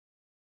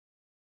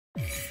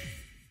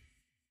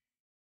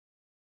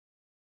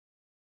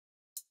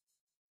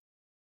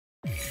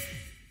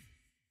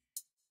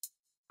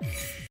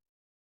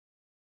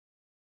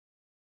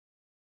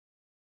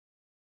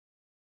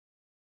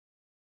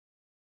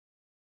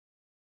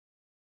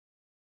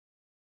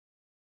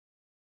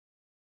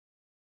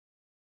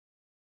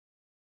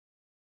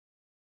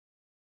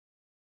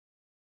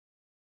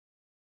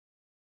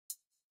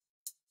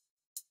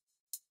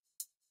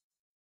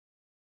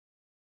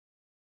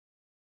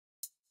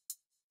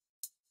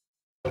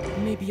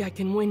Maybe I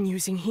can win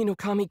using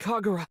Hinokami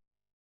Kagura.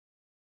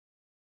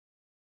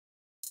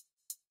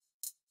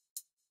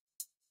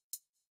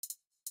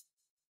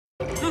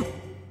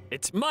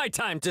 It's my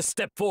time to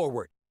step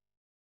forward.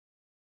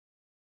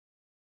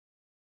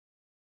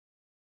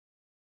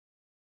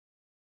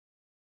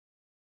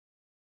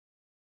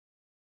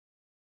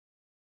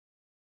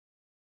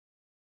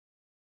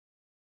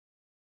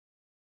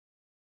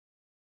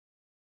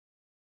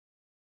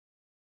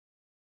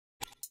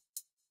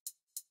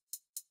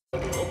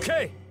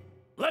 Okay,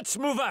 let's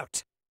move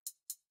out.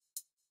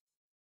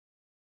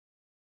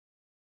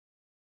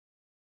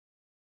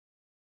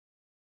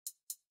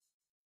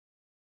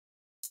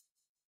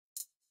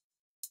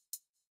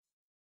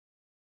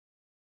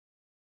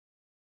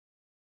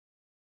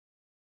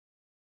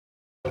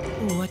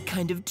 What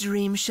kind of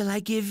dream shall I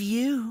give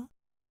you?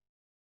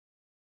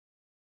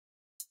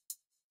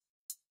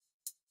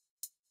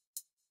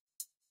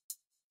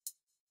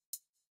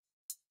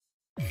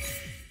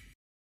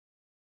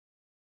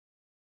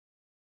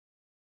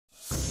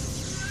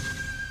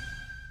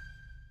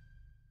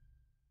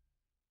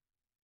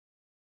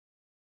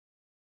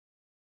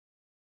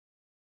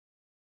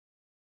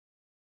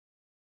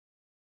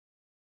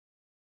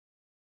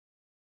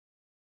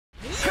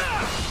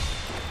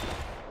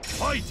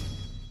 Fight!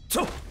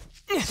 Good!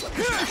 Leave it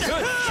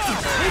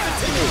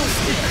to me!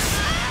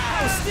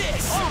 How's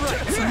this? All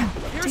right!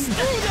 Here's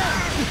through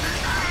them!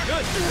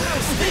 Good!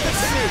 How's this?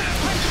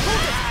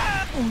 Hold it!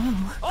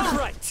 All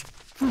right!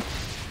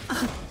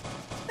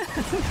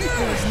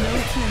 There's no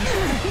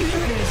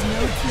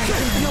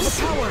Feel the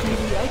power!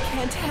 Maybe I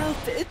can't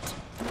help it.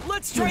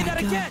 Let's try that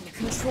again!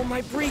 Control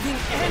my breathing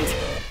and...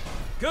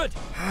 Good!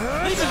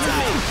 Leave it to me!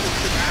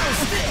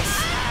 How's this?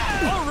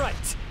 All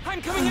right!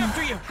 I'm coming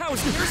after you!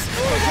 How's yours?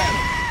 Okay!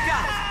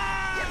 Got it!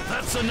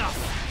 That's enough!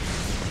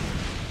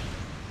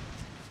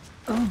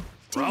 Oh,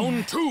 dear.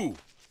 Round 2!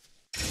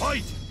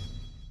 Fight!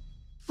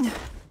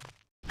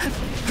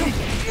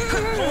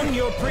 Hone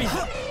your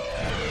breathing!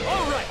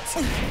 All right!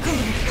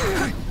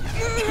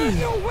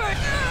 No way!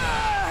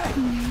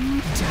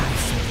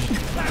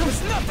 That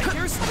was nothing!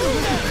 Here's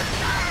through them!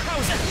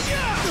 How's it?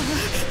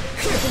 I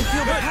can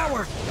feel the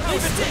power!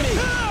 Leave it to me!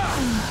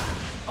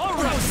 All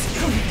right!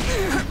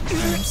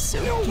 I'm so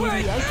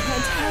giddy, I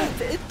can't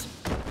help it.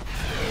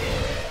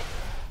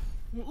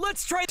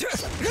 Let's try to...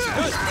 Good!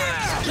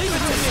 Leave it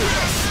to me!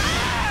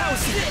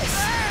 How's this?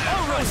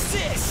 All right! How's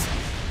this?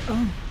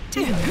 Oh,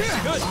 dear.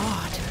 Good!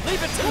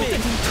 Leave it to me!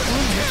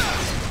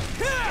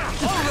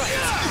 All right!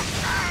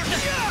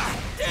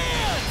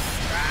 Dance!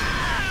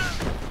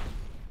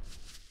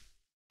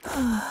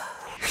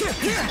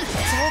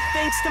 It's all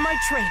thanks to my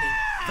training.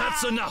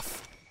 That's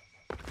enough!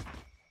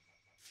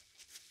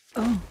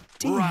 Oh,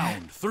 dear.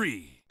 Round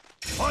 3!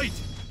 Fight!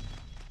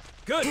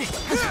 Good! Leave it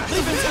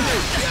to me!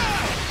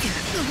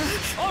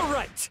 All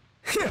right!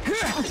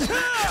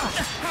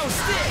 How's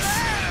this?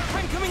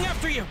 I'm coming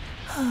after you!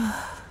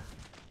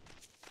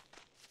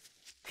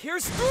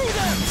 Here's through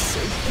them!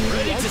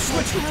 Ready to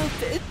switch with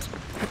Help it.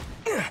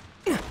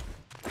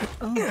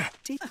 Oh, dear.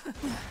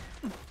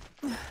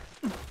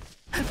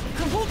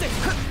 Hold it!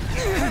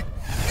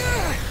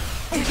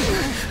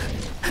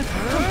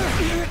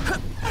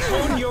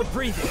 Hone your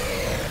breathing.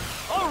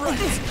 All right! I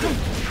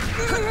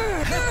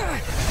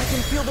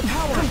can feel the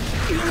power.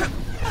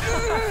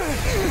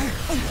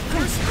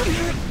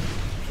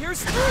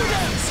 Here's through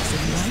them!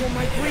 Control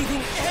my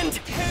breathing and...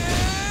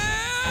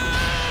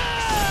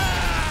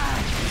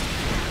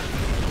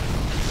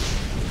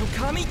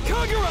 Hinokami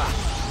Kagura!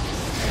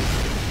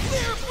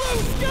 Clear blue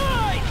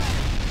sky!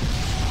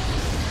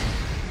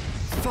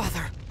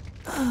 Father.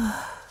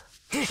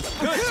 Good! Leave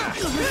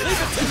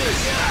it to me!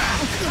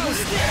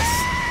 How's this?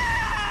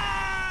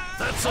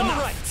 That's All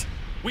enough! right!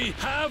 We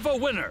have a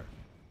winner!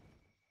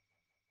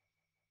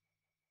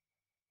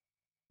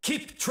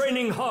 Keep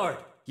training hard,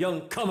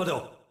 young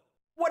Kamado!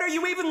 What are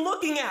you even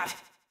looking at?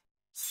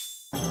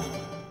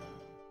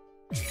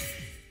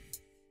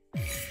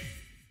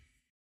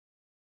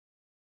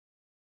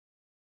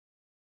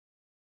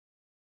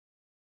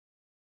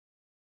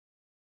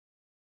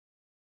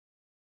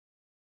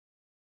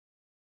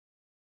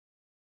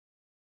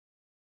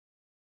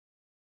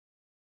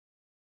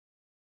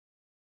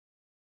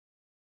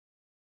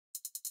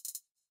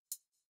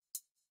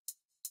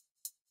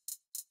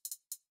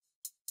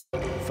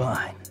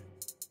 Fine.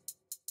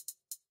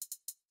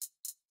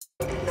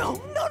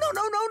 No!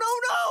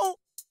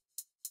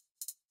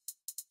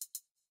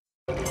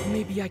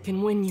 Maybe I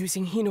can win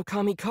using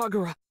Hinokami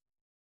Kagura.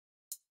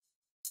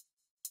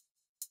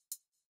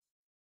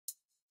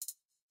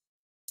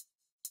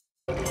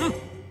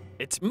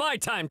 It's my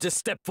time to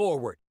step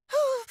forward.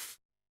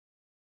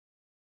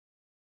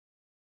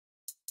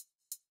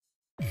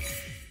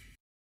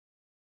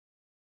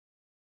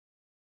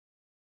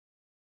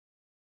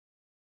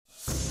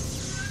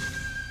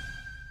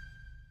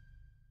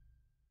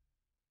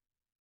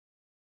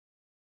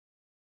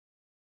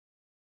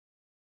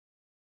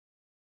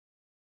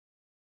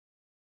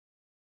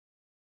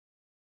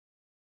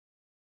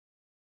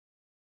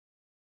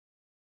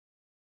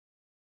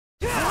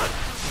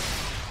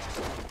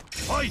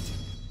 Fight!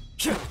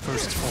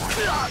 First form.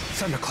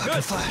 Thunderclap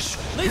and flash.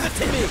 Leave it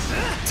to me.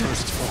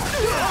 First form.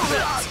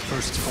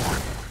 First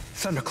form.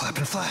 Thunderclap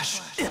and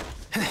flash.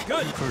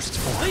 Good. First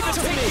form. Leave it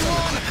to me.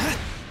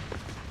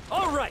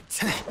 All right.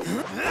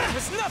 That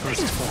was nothing.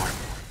 First form.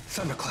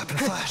 Thunderclap and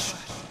flash.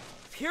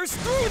 Pierce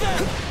through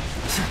them.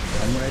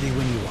 I'm ready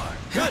when you are.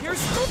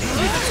 Pierce through.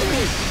 Leave it to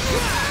me.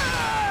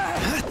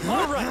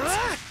 All right.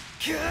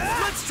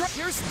 Let's try.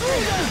 Pierce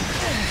through them.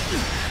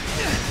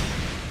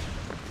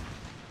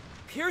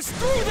 Pierce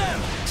through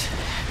them.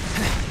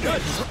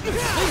 Good. Leave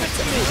it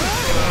to me.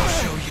 I'll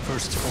show you.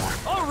 First form.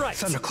 All right.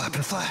 Thunderclap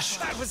and flash.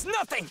 That was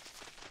nothing.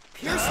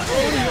 Pierce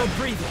through them. Your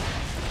breathing.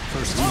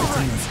 First All form.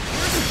 right.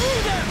 Pierce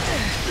through them.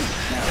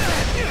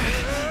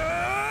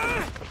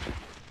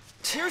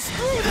 Pierce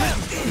through them.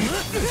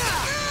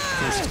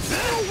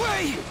 No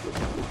way.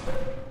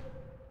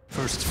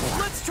 First form.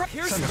 Let's try.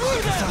 Pierce through Thunderclap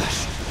and them. flash.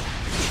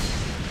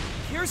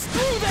 Pierce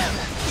through them.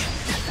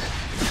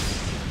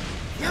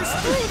 Pierce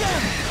through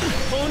them.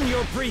 Own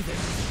your breathing.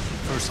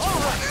 First All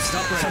form. right.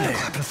 Stop right there.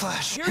 Thunderclap and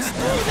flash. Pierce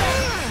through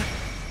them.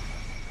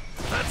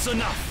 That's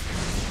enough!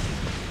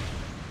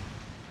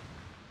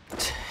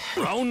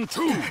 Round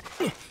 2!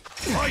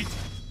 Fight!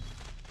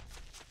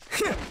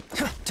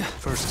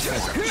 First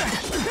feather.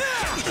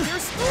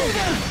 Pierce through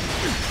them.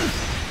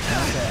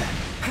 Not bad.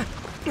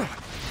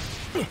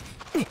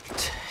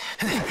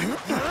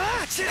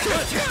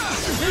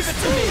 Leave it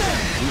to me.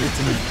 Leave it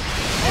to me.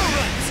 All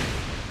right.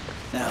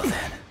 Now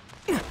then.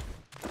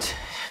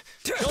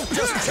 Don't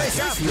just chase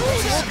after me.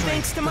 All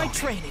thanks to my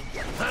training.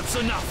 That's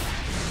enough!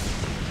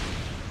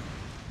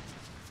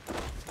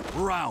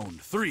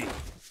 Round 3.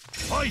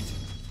 Fight!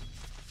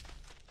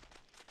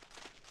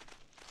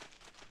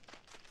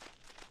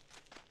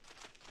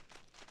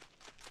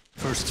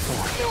 First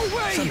form. No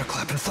way.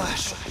 Thunderclap and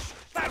flash.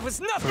 That was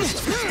nothing.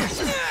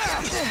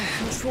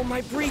 Control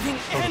my breathing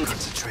and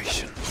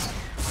Concentration.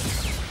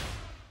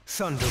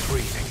 Thunder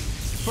breathing.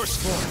 First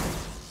form.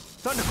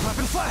 Thunderclap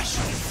and flash.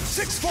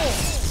 6 form.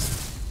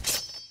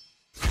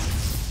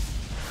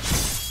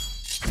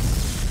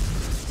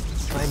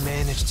 I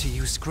managed to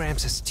use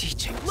Gramps'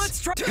 teachings.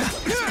 let's try.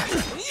 Control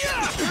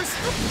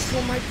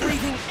my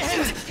breathing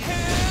and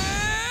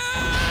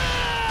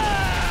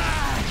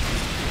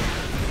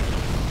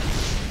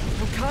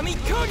Okami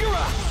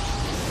Kagura.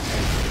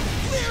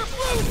 Clear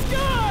blue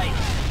sky.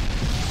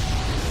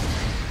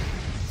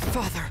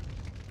 Father.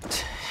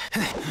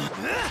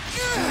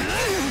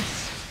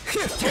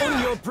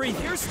 Tone your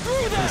breathing. Pierce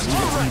through them.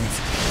 All right.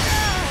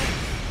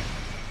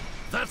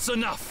 That's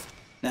enough!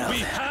 Now We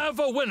then. have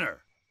a winner!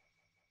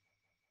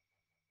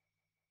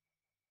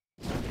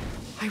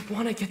 I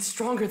want to get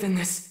stronger than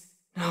this.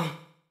 No,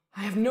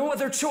 I have no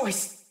other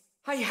choice.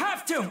 I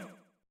have to!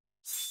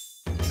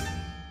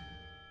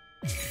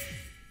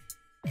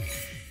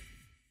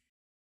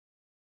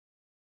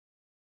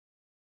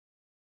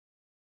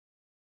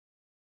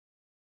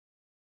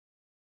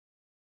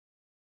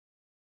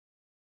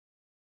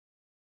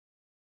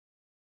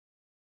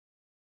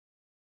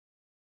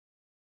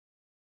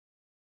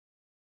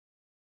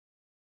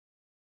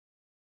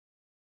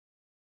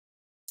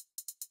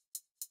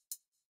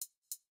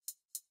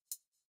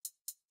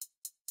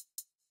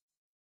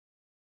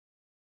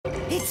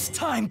 It's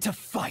time to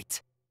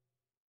fight!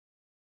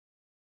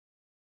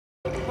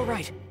 All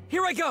right,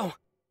 here I go!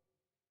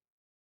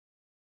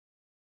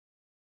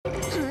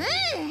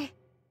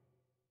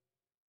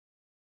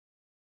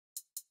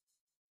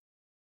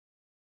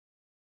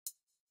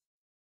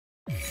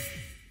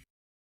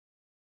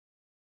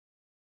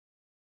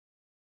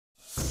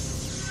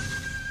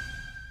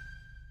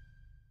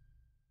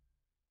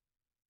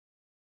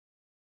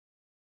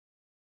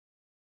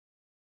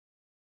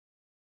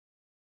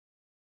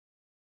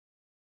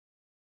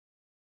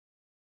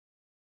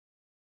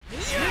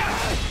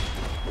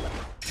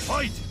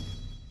 Fight!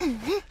 Get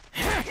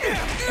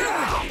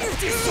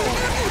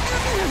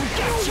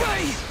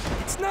away!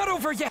 It's not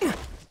over yet!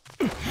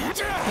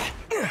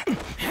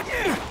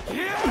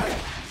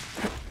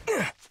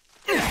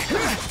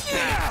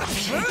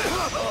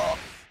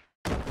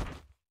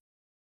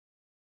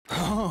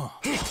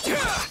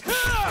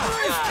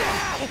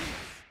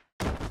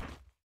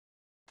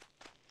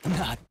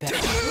 Not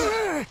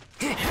bad.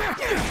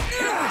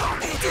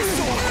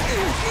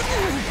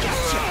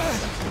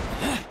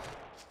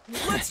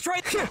 Let's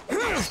try.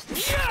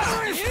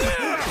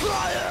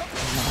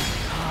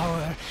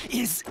 Power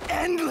is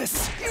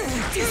endless.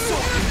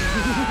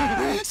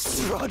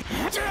 Strut.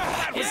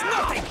 That was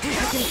nothing! I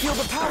can feel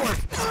the power!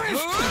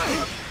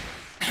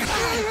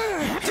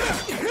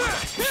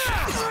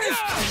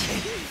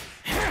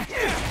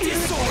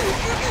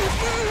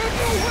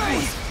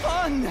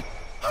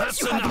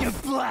 having a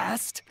enough.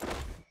 blast!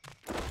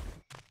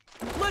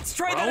 Let's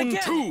try that Round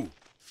again! 2.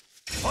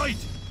 Fight!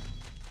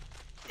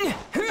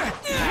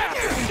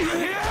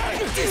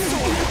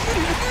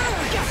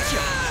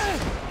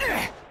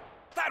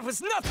 That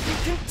was nothing! You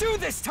can do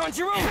this,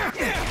 Tanjiro!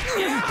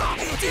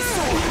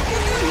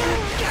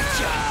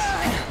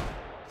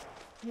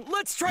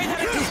 Let's try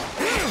that again!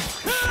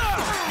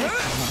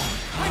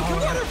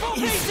 Waterfall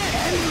basin!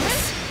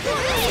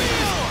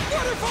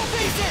 Waterfall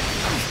basin!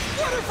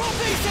 Waterfall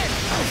basin!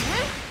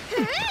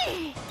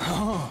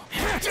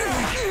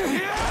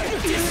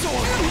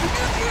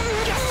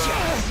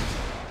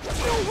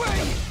 No way!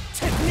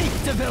 Technique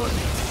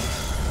development!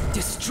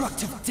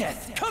 Destructive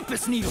death!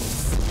 Compass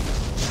needles!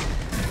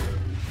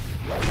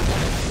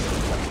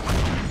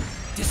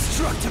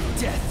 Destructive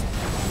death!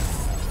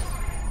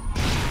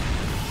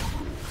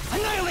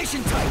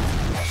 Annihilation type!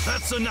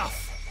 That's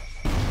enough.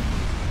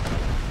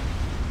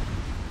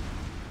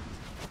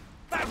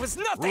 That was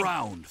nothing!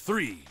 Round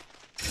 3.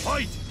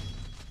 Fight!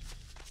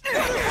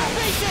 Waterfall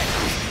basin!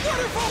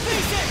 Waterfall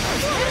basin!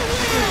 Water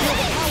wheel!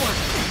 Power!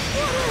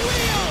 Water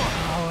wheel!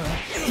 Power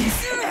is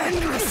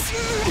endless!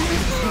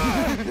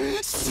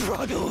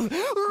 Struggle!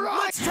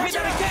 Let's try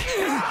that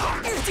again!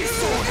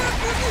 Disorder!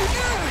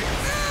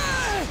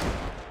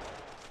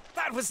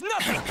 That was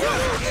nothing!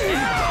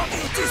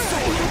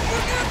 Disorder!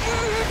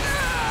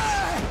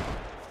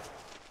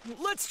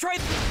 Let's try...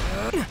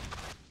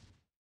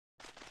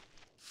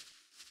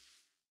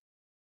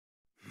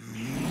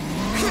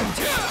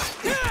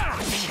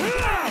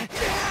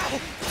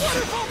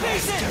 Waterfall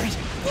basin!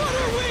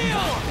 Water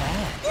wheel!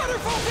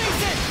 Waterfall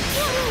basin!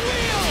 Water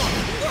wheel!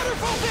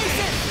 Waterfall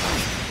basin!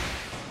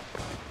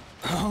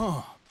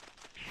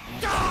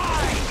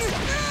 Die!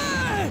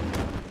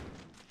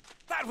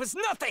 That was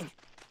nothing!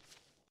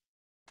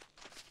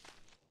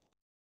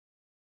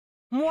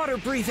 Water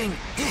breathing!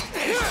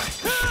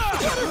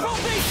 Waterfall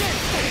basin!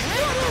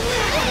 Water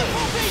wheel!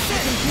 Waterfall basin!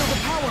 I can feel the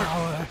power!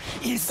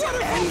 Is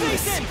waterfall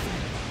basin!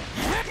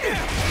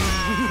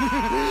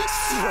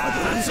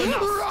 That's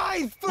enough.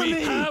 Right for We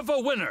me! have a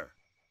winner.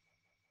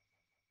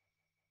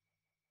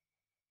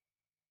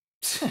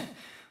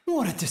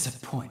 What a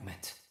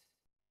disappointment.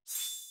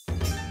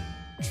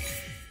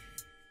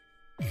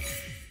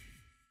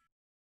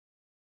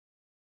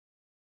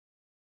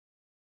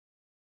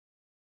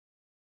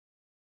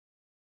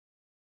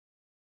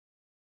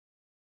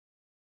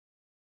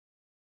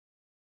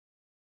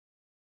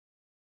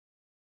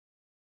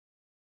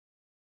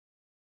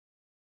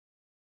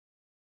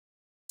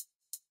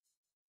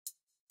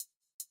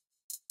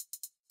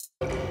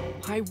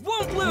 I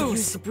won't lose! I'll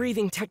use the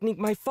breathing technique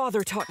my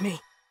father taught me.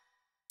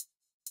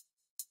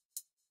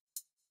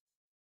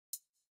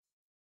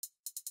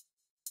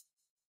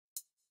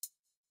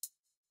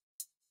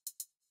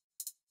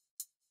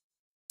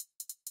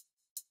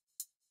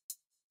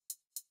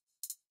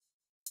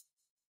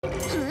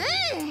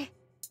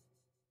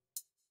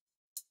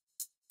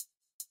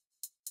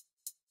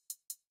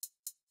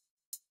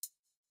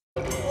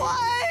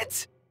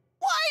 What?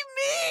 Why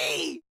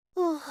me?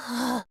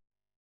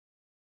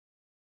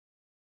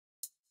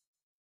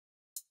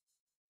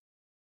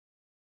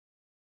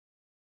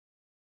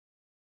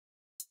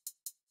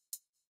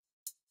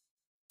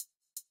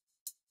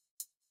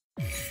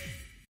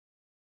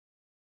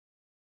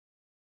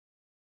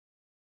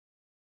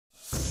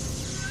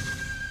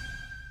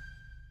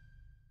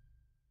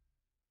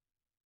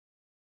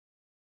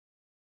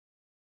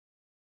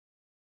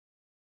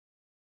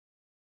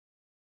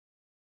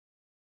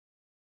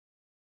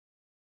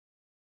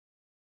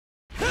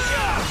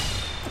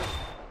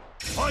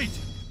 Fight!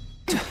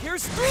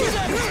 Here's through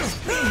them!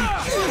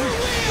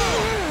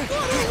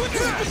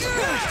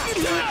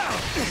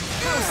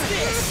 How's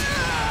this?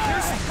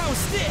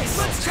 How's this?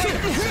 Let's try it!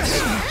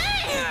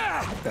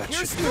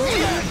 Here's through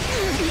them!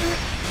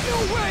 No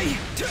way!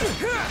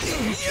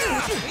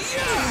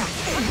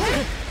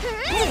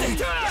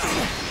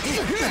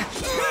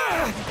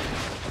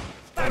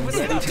 That was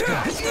enough!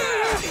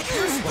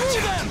 Here's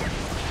through them!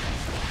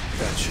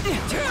 I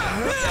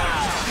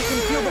can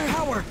feel the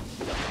power!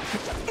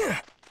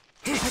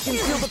 I can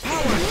feel the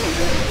power!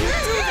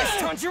 Do this,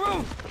 Tanjiro!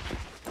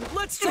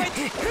 Let's try... Got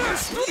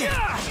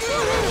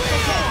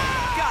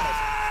it!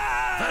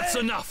 That's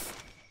enough.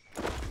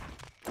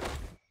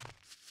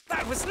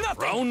 That was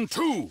nothing! Round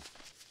 2.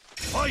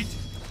 Fight!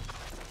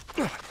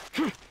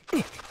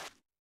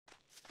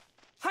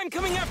 I'm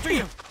coming after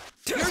you!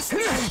 Here's...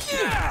 Water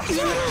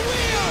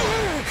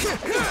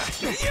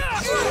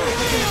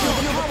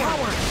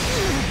power!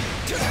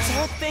 That's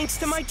all thanks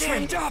to my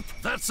training. Up!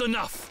 That's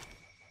enough.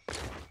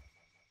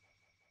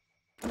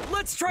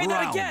 Let's try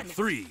that again! Round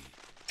 3.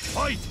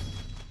 Fight!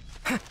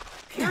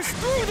 Here's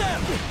through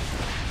them!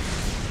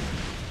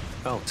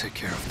 I'll take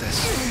care of this.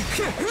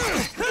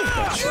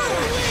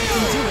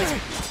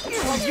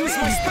 I'll use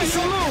my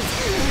special move!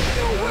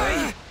 No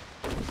way!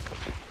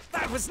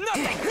 That was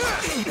nothing!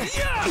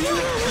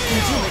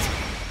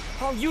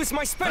 I'll use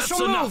my special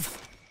That's move!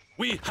 enough.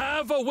 We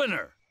have a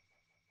winner.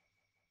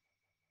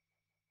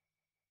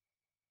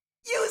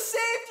 You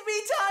saved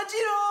me,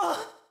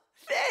 Tanjiro!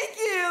 Thank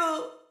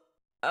you!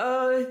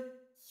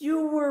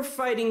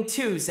 fighting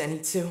too,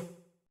 Zenitsu.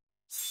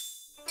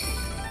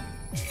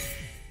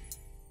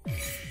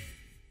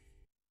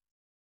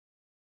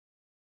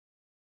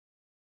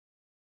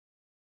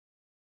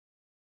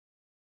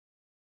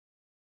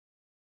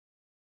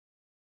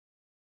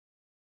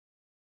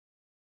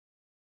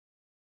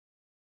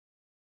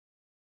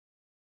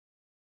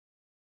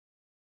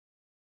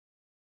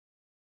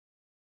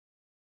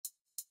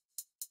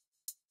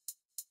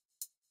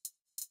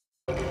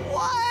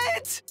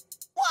 What?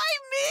 Why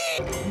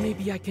me?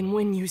 Maybe I can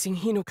win using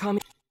Hinokami.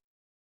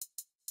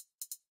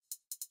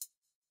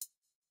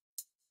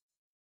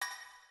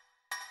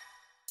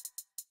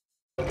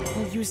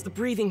 I'll use the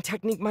breathing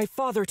technique my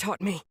father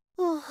taught me.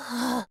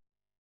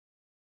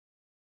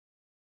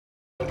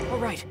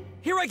 Alright,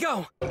 here I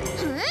go!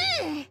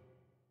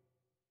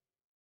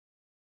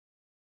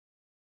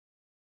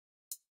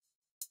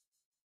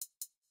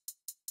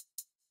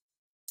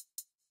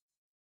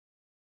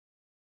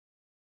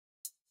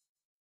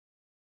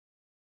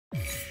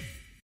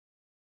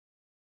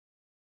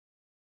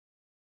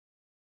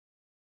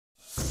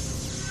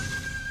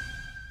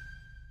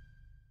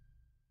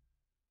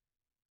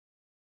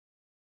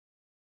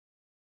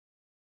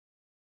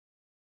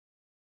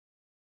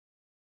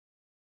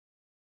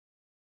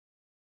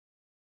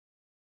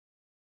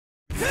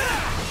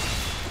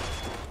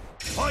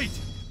 Fight!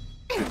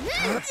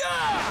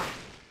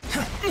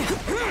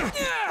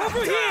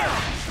 Over here!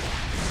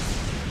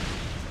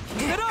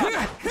 Keep it up!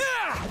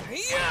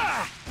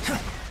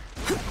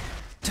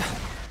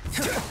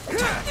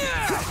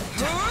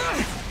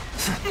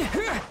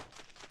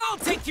 I'll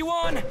take you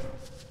on!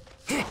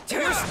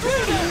 Here's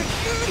through them!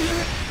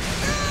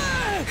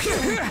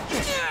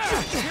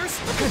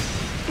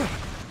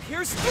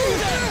 Here's through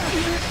them!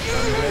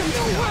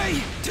 No way!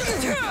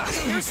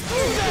 Here's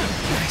through them!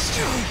 Nice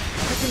job!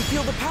 I can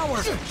feel the power! I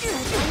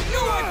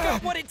know I've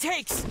got what it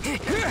takes!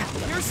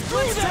 Here's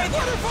through them!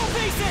 Waterfall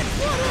basin!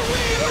 Water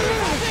wheel!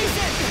 Waterfall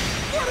basin!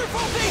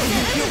 Waterfall basin! I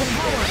can feel the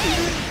power!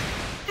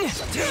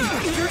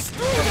 Here's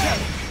through them!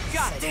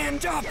 Got it!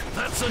 Stand up!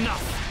 That's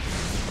enough!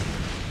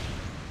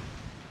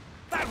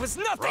 That was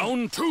nothing!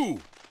 Round 2!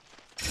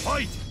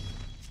 Fight!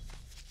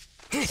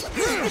 Here's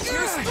through them!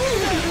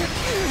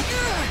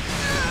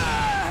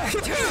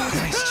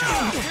 Nice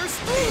job! Here's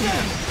through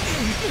them!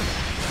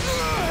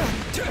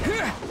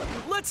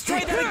 Let's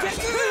try that again!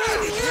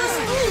 Here's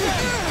through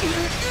them!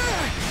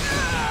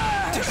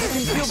 I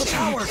can feel the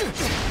power!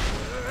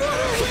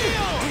 Water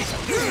wheel!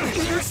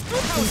 Here's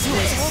through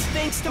them! All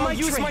thanks to my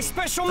use my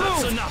special move!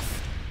 That's enough!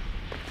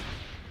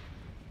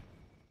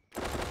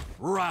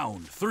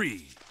 Round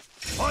 3!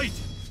 Fight!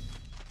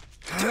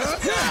 Waterfall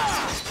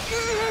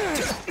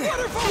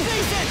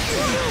basin!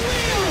 Water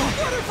wheel!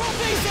 Waterfall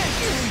basin!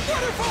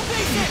 Waterfall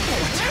basin!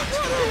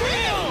 Water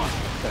wheel!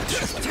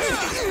 Here's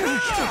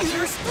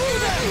through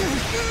them!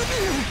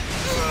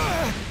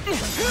 I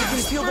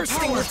can feel the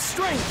power with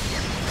strength!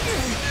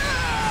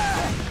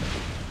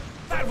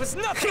 That was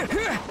nothing! No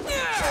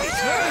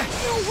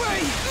way!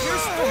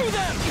 Here's through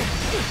them!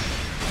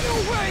 No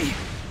way!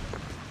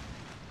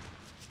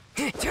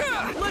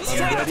 Let's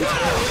try the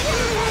water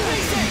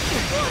basin!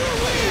 Water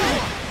wheel!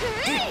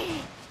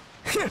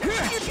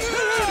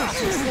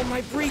 Will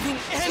my breathing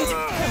end?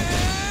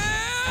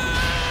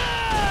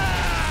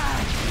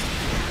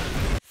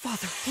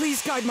 Father,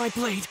 please guide my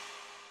blade.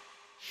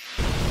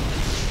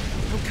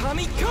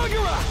 Hinokami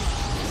Kagura!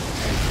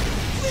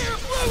 Clear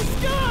blue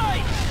sky!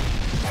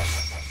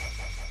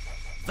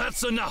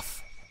 That's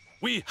enough!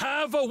 We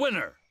have a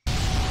winner!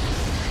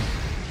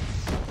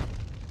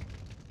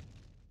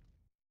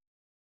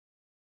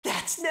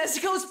 That's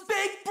Nezuko's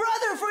big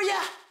brother for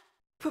ya!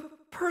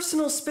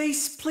 Personal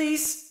space,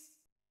 please.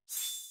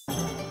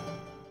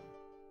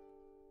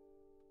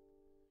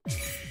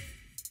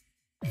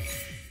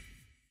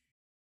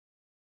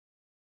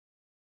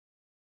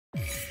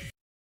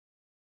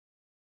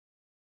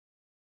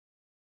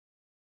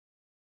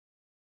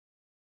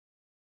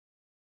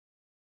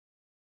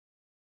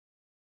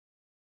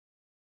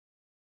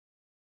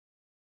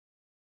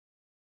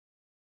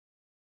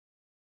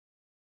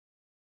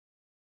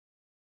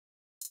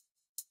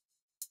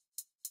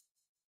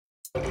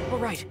 All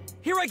right,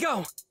 here I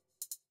go!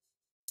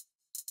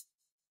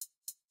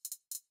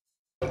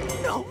 No,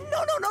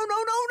 no, no, no,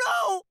 no, no,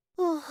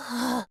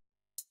 no!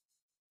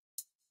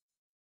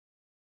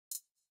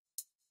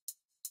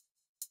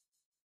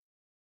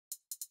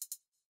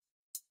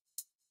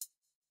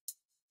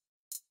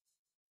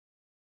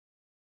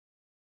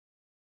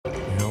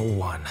 No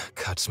one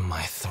cuts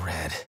my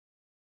thread.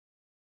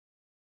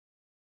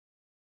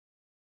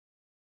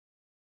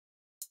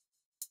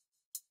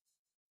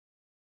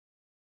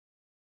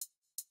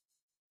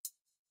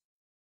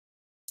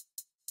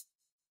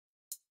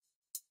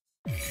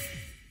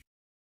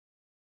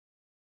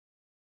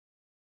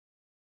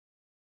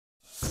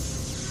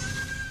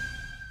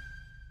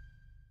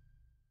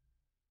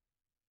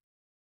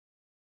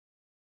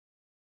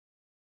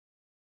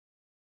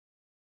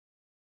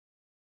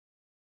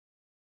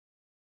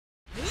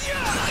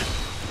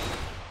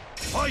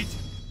 Fight!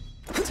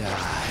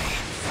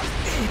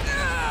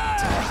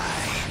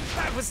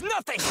 was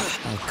nothing!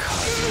 I'll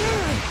carve you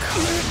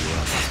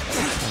up.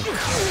 I'll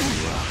carve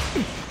you up.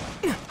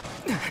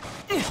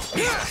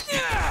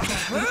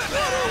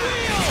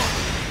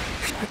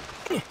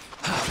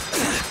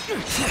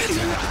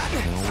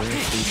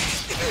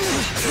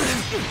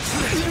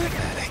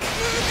 Pathetic.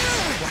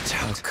 Watch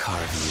out. I'll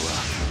carve you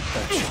up.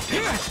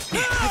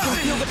 I can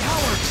feel the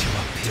power! You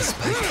up piece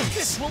by piece.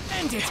 This will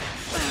end it!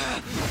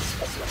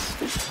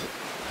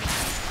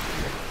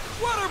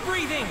 Water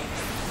breathing!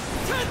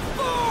 Tenth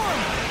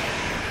form!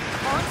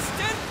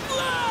 Constant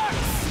flux!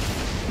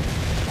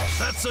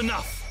 That's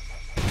enough!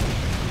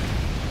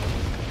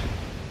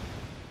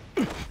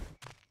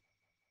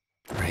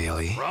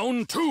 Really?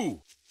 Round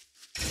 2!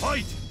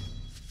 Fight!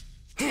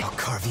 I'll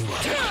carve you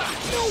up.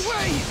 No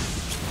way!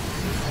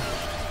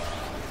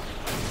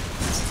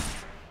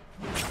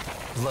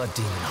 Blood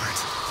demon art.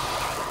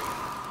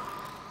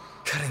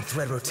 Cutting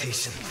thread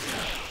rotation.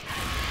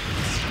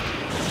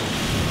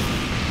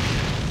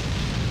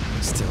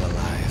 Still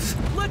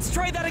alive. Let's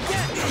try that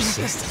again!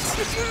 Persistence.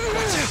 Feel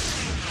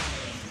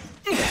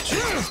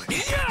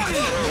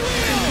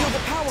the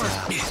power!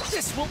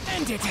 This will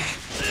end it!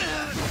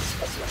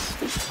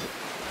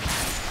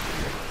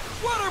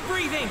 Water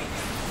breathing!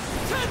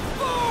 Tenth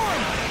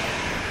form!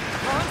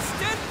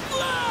 Constant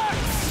flux!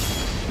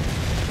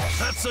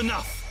 That's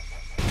enough!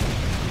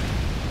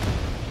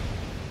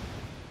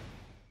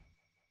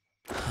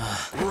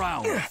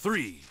 Round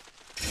 3.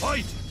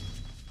 Fight!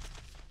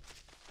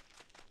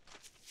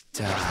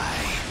 Die.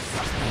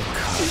 I'll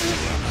carve you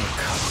up.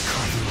 I'll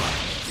carve you up.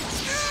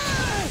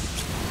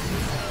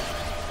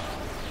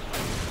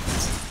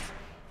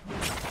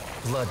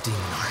 Blood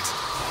demon art.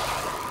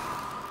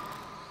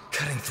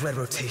 Cutting thread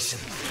rotation.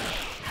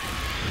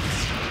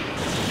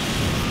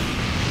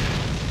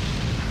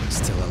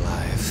 Still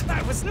alive.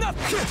 That was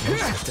nothing!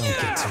 Don't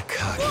get too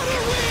cocky.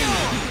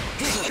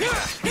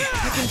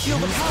 I can feel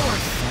the power!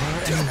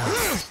 Far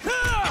enough.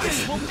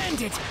 This will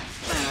end it!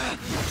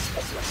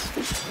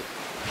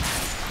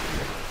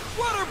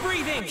 Water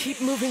breathing!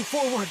 Keep moving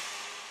forward.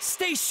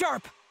 Stay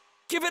sharp.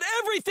 Give it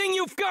everything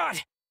you've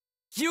got.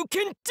 You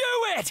can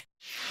do it!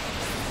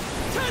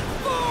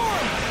 Tenth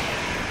form!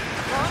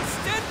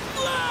 Constant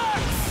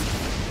flux!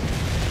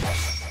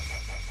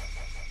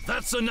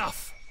 That's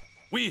enough!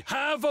 We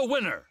have a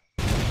winner!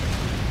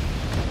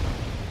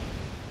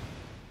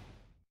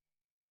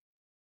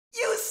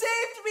 You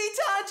saved me,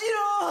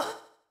 Tanjiro!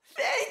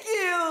 Thank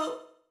you!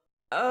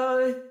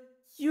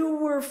 You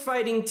were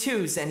fighting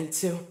too,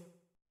 Zenitsu.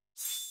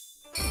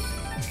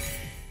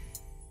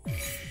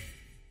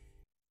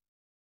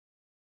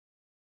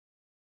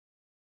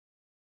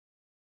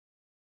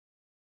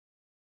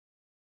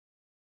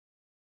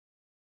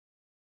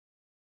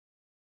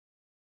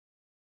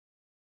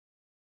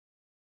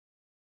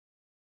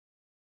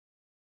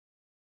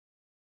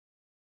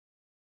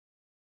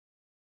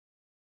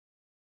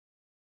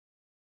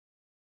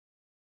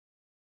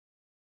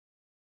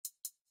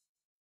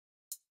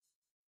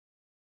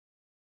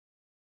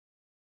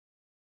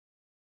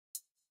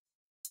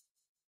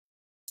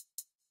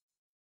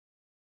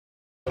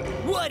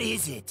 What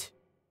is it?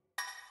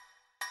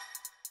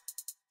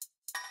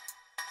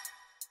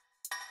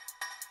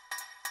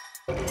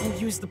 I'll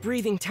use the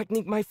breathing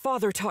technique my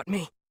father taught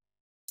me.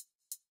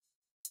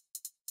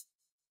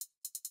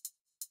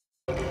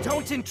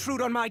 Don't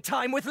intrude on my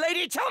time with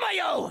Lady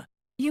Tamayo!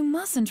 You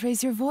mustn't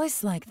raise your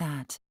voice like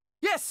that.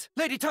 Yes,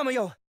 Lady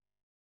Tamayo!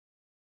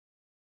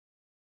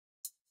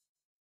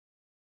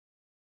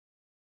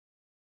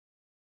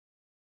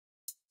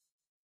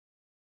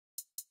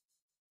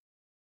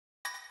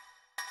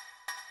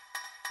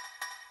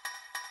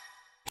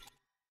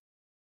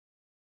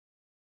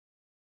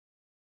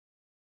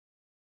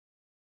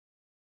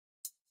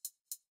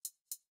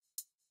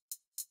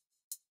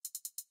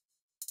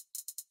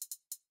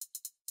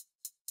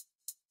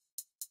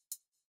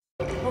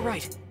 All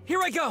right,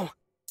 here I go!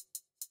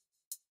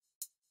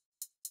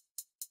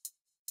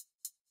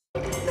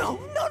 No, no,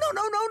 no,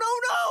 no, no,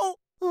 no,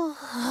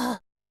 no!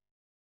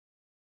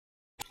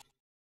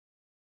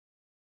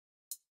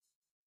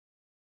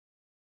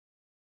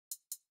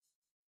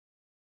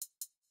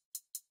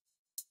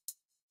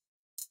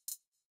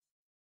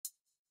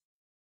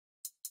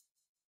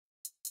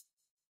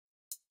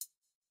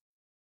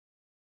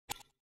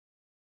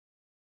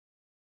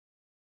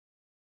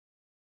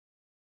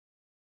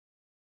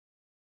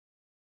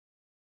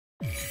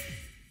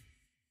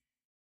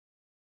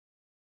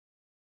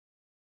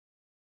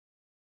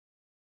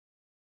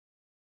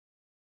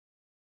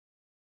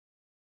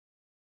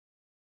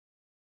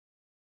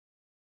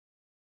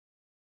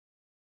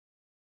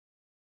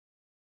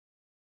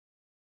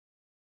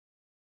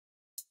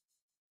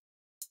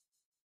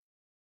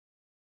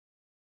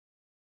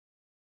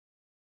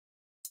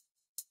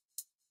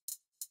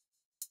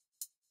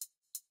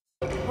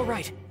 All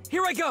right,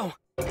 here I go!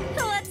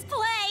 Let's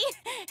play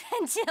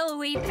until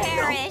we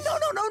perish. No,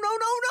 no, no, no,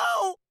 no,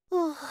 no,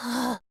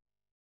 no!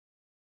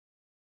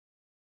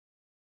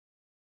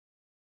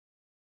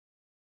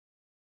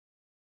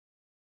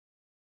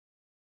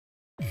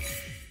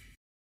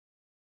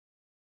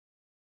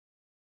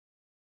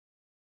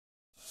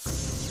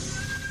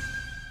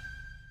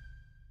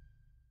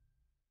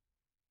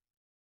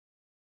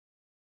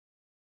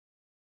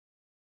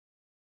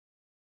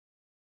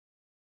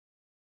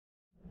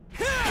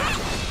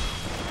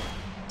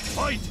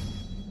 Fight!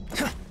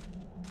 You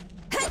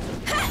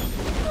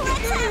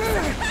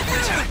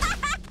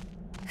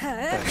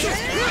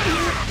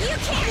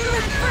can't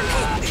run from me!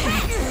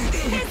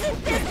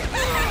 Isn't this...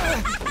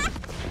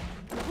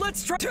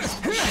 Let's try.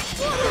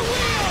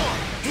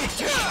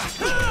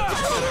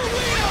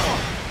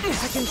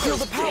 I can feel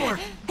the power.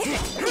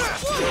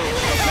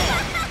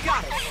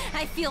 Got it.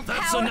 I feel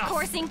That's power enough.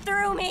 coursing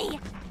through me!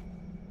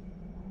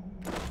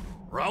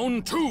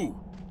 Round 2.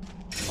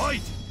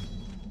 Fight!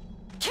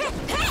 Let's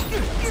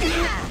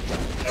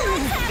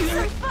have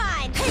some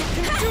fun!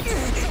 Isn't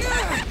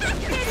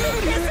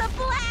this a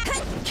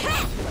blast?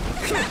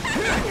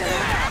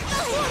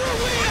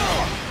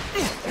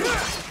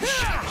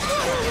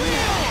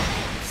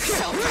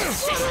 So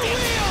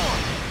persistent.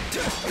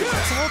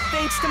 It's all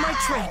thanks to my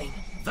training.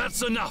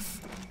 That's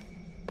enough!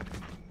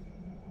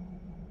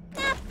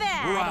 Not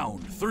bad!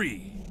 Round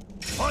 3.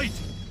 Fight!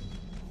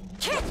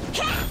 Let's have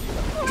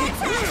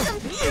some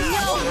fun!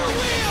 No one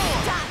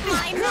can stop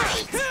my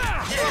might!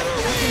 I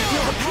can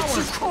feel the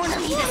power. Corner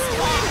me this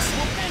fast!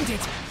 We'll end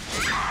it.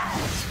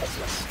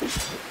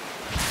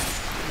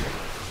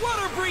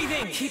 Water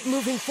breathing. Keep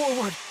moving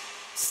forward.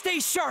 Stay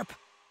sharp.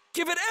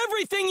 Give it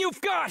everything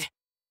you've got.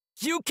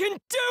 You can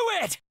do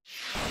it.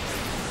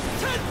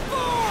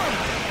 Transform.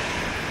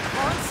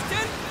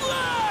 Constant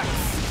flux.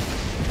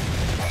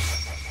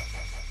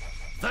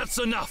 That's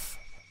enough!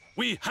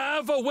 We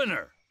have a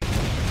winner!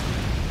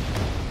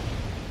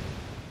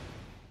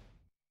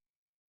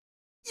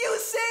 You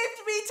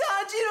saved me,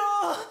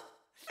 Tanjiro!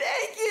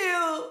 Thank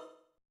you!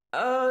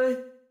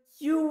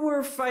 You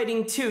were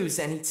fighting too,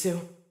 Zenitsu.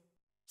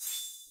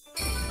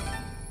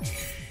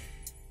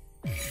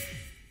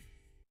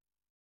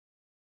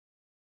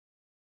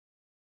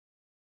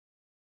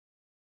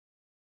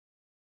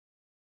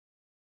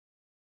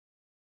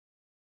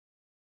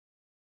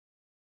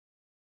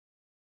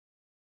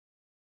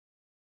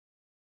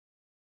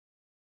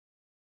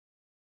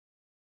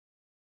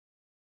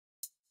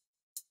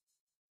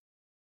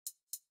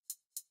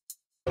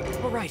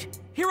 All right,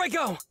 here I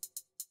go.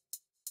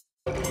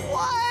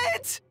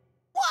 What?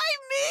 Why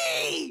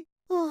me?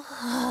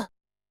 I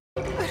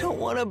don't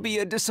want to be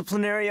a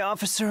disciplinary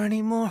officer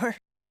anymore.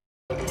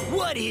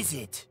 What is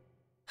it?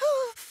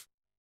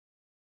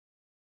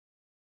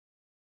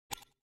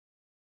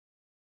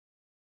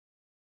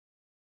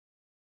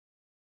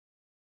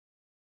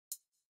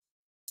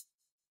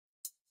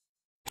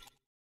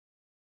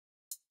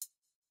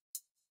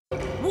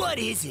 What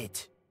is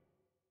it?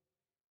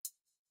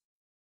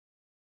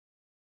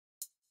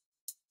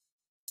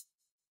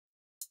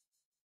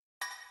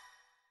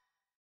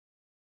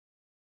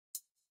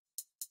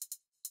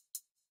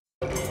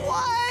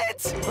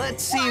 What?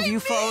 Let's see if you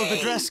follow the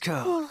dress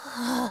code.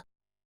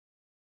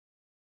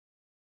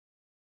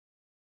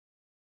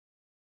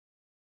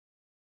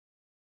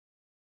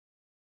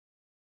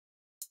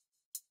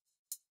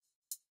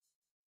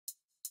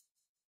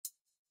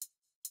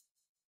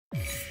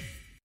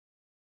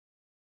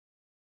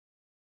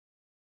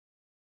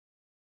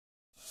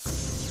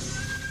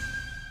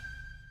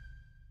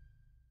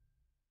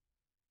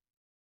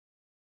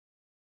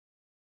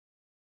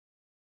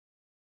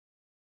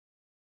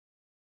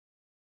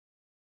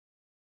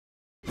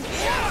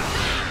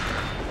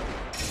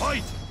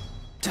 Fight!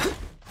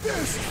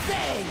 First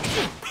thing!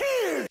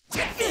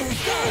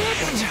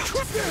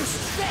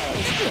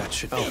 That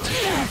should I'll take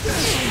care of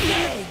this.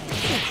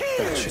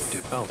 That should do.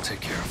 I'll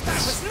take care of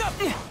this.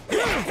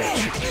 That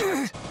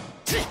should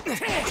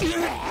do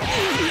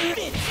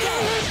it.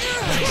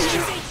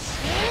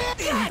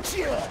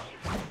 Gotcha!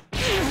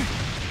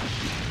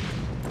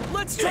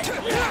 Let's try.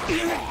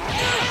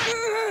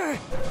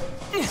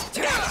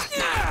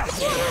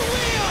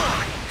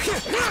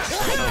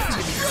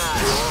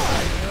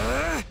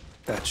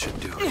 That should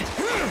do it.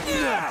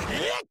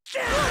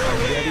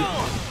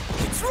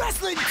 It's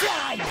wrestling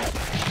time!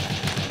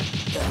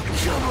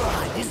 Come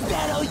on, is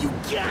that all you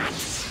got?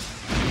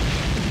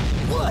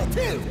 1, 2,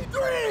 3!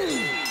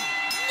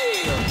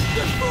 Kneel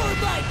before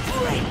my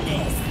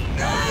greatness!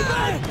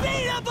 I'm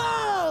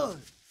unbeatable!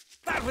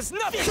 That was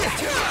nothing.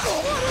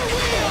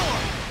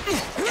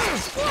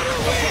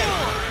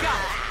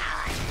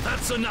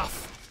 That's enough!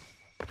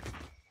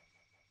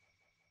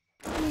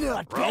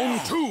 Not Round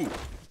bad! 2!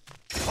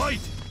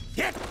 Fight!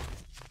 Hit!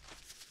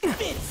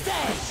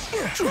 Vincent!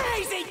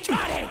 Crazy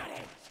cutting!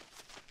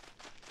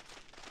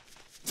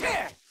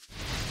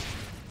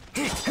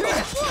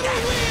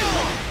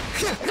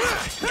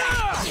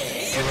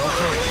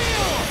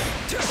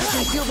 I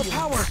can feel the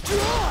power.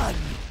 Done!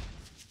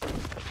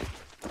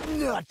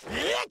 Not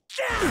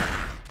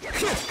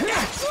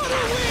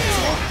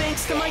All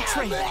thanks to my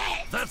training.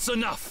 That's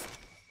enough!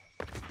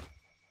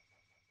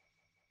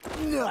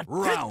 Not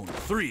Round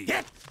 3!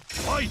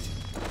 Fight!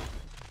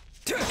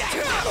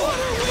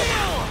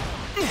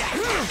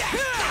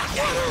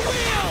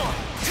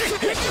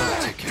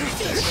 I'll take care of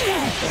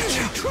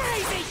this.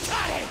 crazy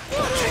cutting!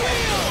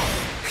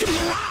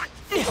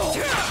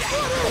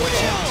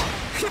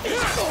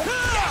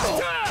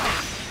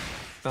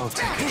 I'll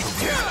take it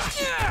from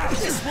here.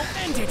 This will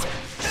end it.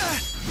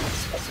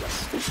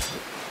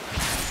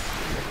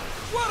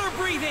 Water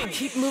breathing!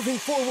 Keep moving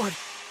forward.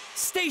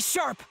 Stay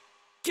sharp.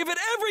 Give it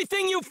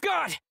everything you've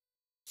got.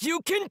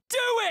 You can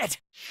do it!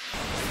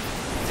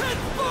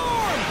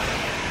 Transform!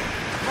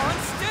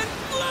 Constant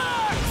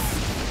flux!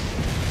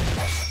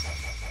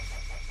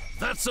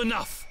 That's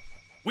enough!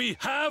 We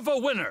have a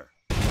winner!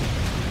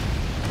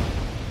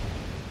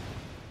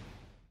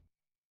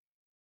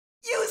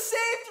 You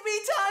saved me,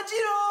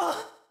 Tanjiro!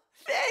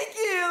 Thank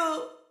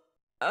you!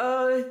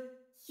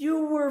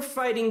 You were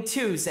fighting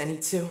too,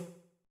 Zenitsu.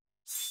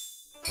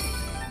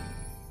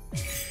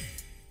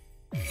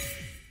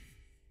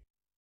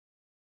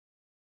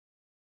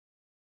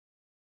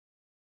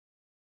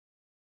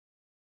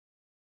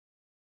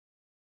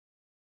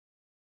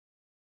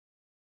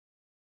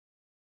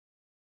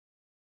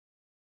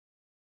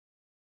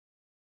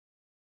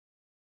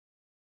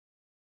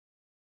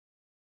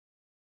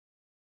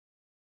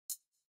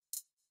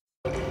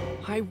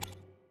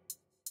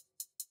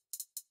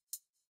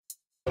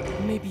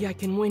 Maybe I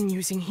can win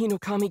using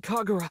Hinokami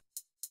Kagura.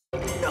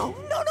 No!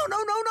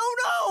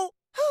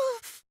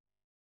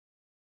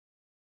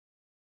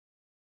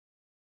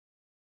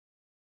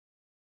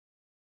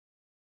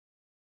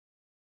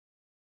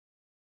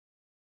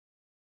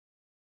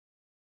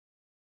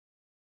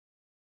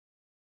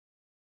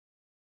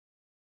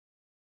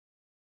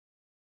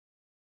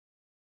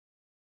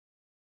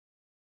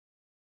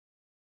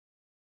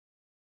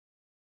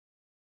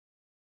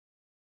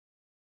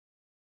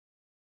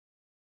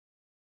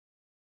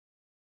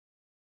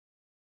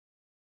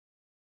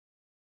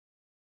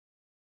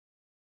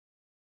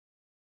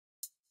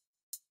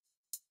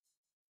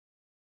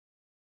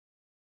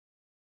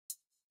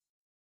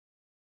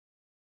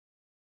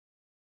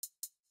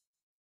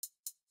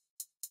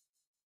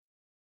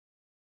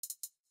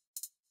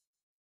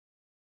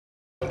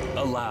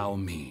 Allow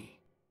me.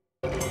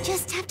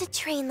 Just have to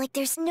train like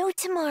there's no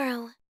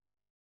tomorrow.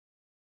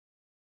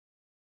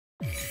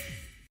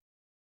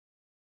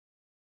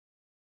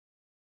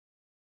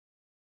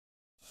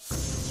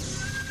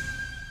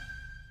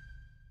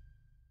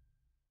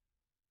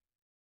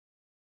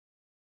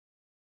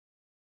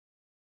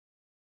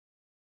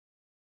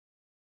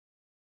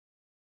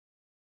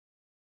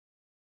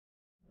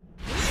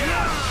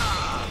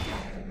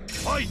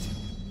 Fight!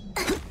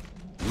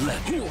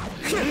 Let go.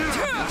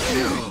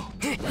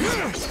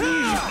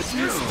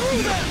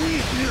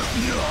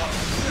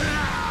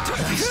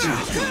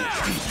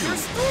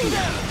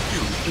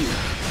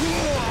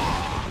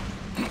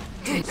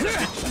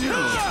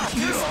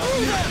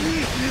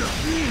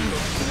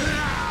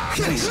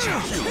 Nice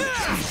job.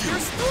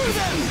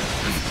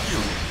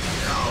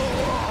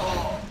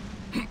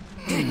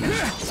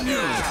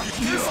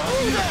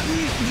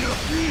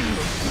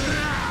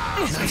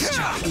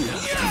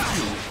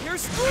 You're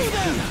screw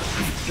them.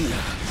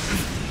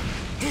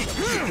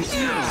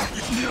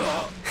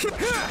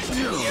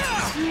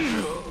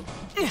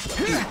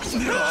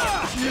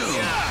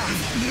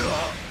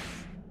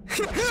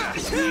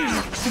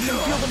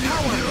 Feel the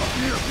power.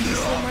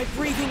 Feel my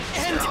breathing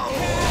end.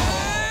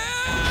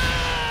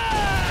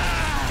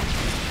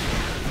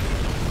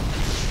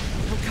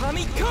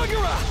 Hinokami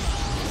Kagura.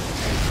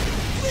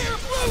 Clear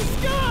blue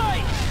sky.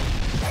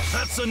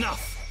 That's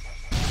enough.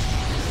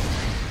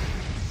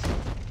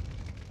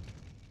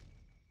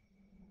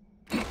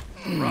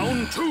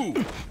 Round 2.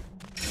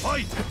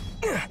 Fight!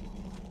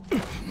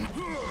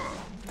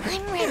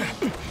 I'm ready.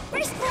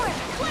 First floor,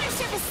 water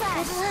surface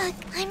slash. Good luck.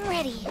 I'm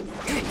ready.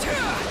 You're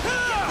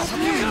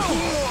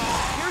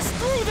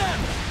screw them!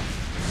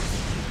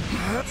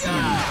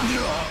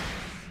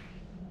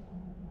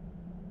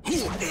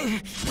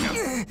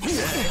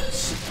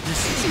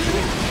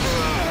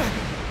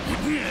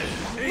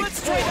 Let's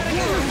try that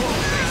again!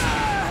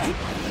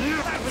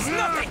 That was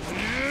nothing!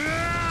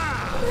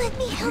 Let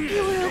me help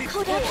you,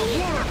 Urokodaki.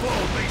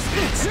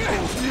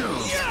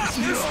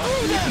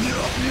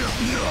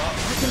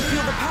 I can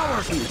feel the power!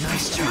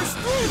 Nice job!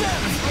 Screw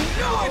them! I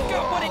know I've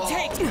got what it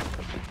takes!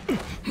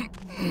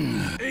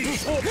 You're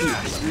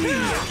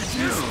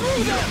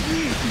screw them!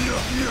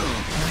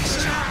 Nice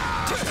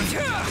job!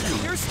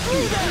 You're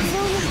screw them!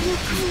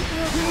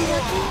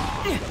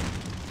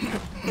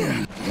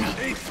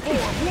 Eighth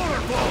form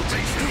waterfall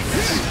takes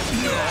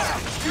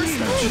You're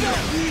screw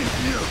them!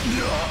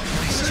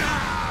 Nice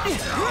job!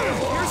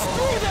 You're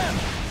screw them!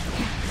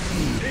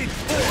 Eighth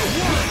form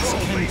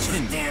waterfall takes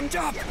Stand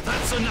up!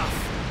 That's enough!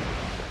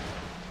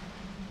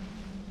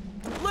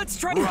 Let's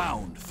try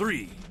Round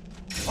 3.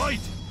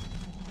 Fight!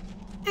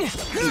 You're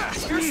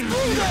screw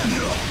them!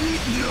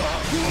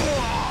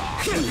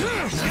 Nice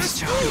job! You're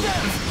screw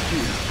them!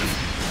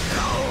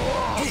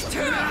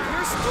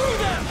 You're screw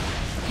them!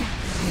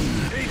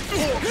 Nice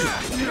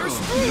job! You're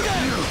screw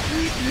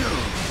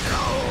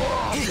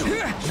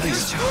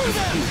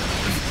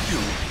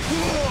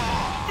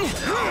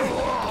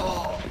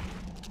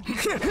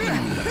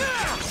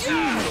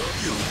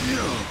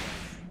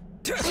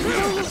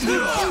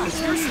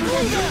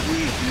them!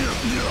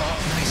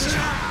 Nice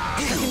job! I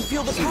can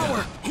feel the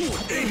power.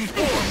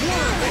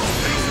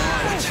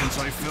 Since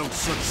I felt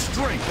such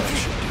strength.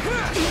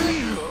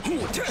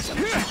 Pierce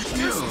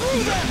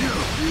through them!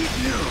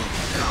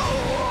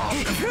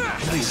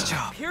 Nice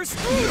job. Pierce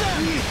through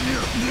them!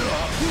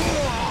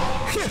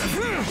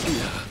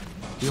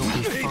 You'll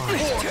be fine.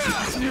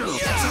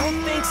 That's all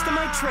thanks to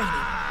my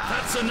training.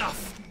 That's enough.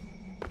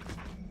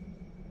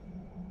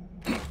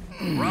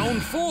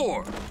 Round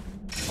 4.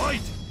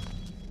 Fight.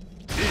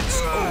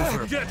 It's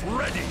over. Get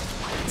ready.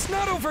 It's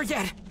not over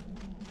yet.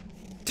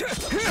 Pierce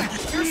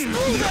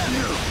through them!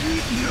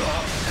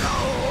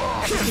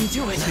 I can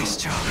do it. Nice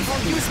job.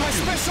 I'll use my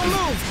special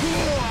move.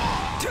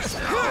 Pierce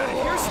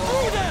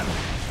through them!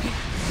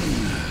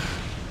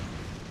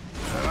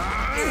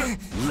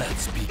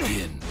 Let's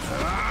begin.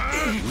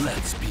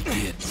 Let's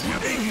begin.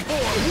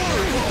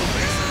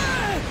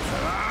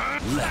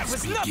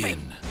 Let's begin.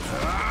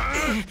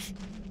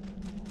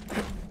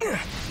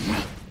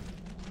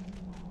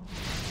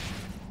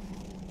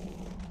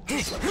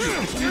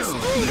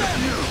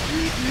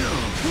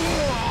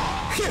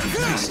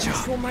 Nice job.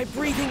 Control my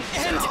breathing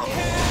and...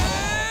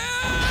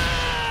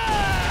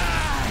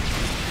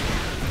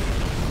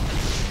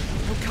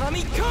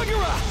 Hinokami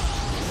Kagura!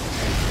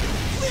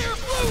 Clear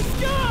blue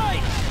sky!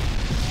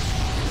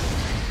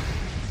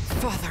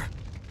 Father.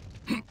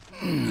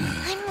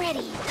 I'm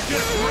ready.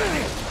 Get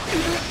ready.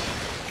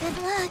 Good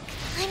luck.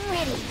 I'm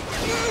ready.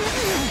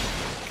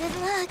 Good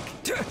luck.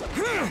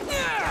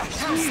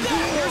 How's that?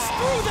 Pierce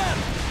through them!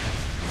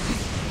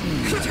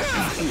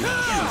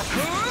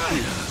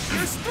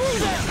 Pierce through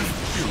them!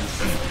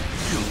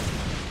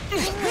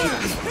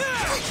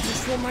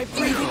 Control my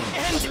breathing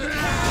and...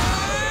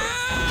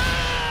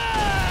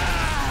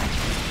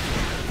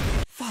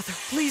 Father,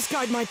 please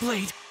guide my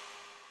blade.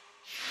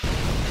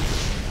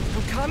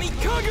 Hinokami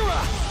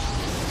Kagura!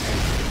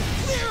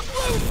 Clear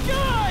blue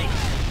sky!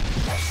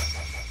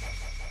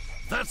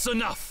 That's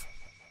enough.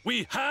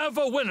 We have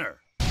a winner.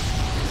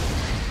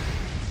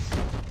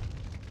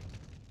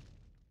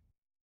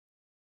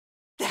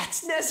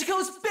 That's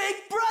Nezuko's big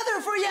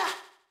brother for ya!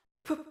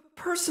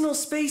 Personal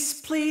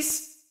space,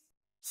 please.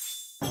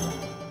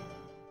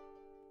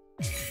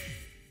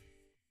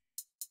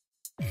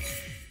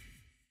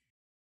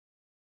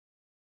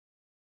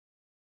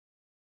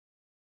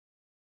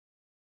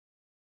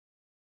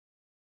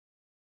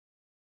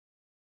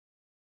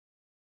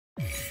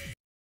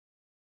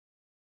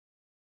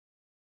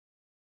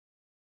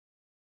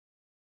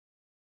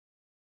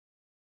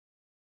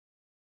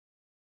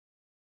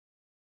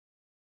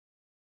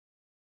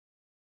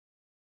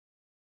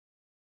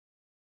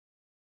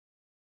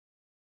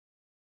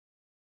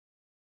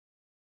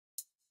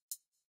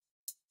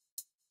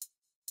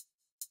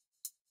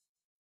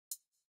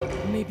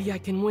 Maybe I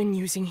can win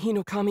using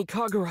Hinokami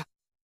Kagura.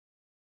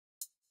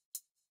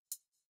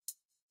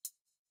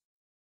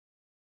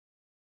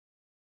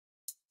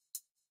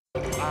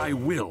 I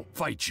will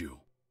fight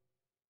you.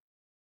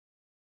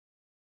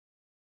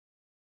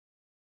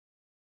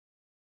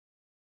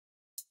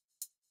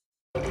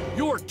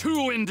 You're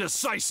too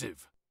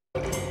indecisive.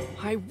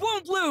 I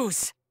won't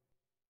lose!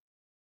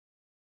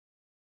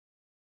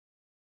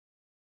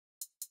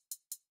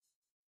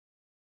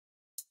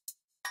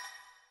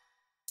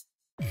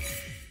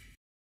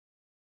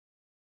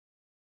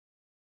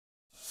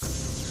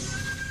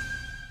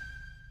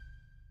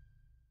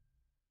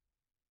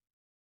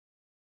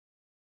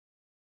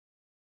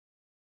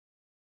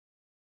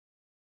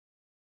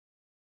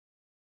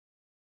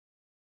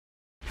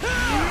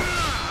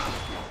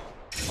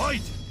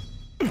 Fight!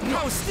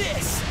 How's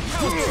this?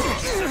 How's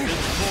this?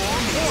 Second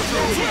form,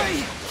 water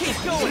away! Keep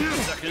going!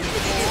 Second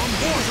form,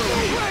 water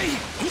away!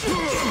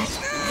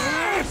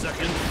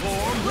 Second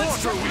form,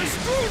 Let's water try to away!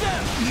 screw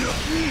them!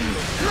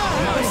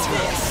 How's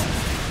this?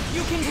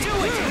 You can do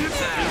it!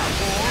 Second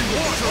form,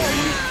 water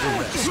away!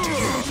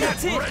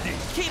 That's it! Ready!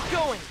 Keep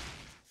going!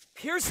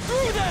 Pierce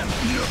through them!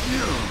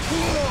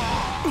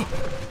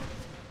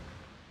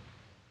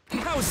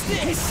 How's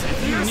this?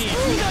 Pierce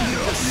through them!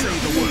 Just say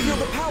the word. Feel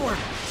the power!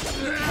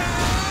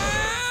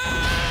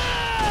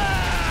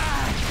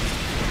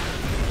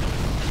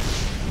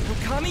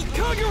 Hinokami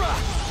Kagura!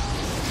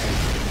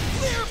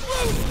 Clear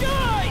blue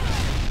sky!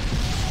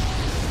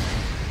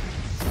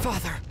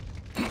 Father.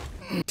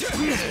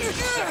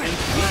 Second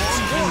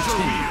form, water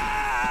away!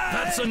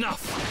 That's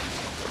enough!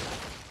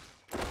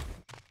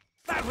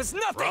 That was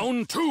nothing!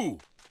 Round 2!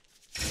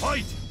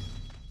 Fight!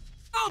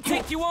 I'll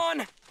take you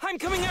on! I'm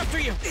coming after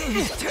you! How's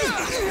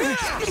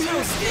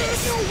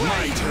this?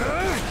 My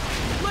turn!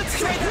 Let's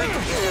try that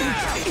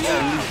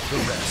again! The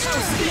rest.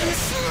 How's this?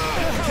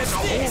 Get a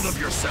hold of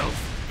yourself!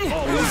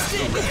 How's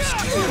this?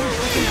 Feel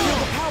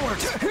the power!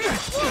 Feel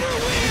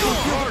the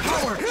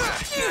power!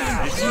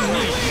 If you need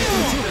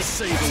me, just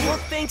say the All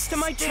word. thanks to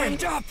my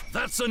training. Up!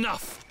 That's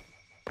enough!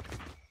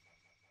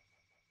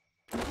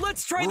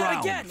 Let's try that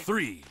again! Round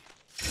 3.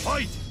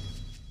 Fight!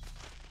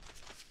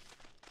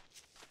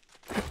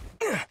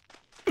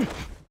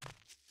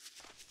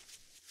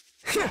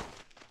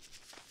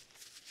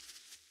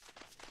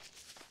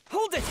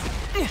 Hold it!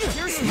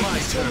 Pierce Here's My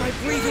until turn. my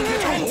breathing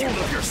Get a ends. hold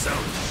of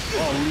yourself.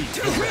 I'll leave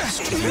the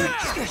rest to you. I'll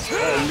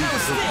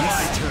leave the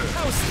my turn.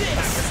 How's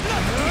this?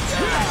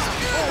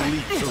 I'll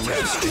leave the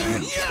rest to you.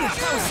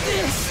 How's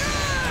this?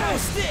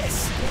 How's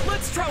this?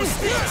 Let's try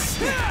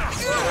this. I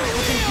can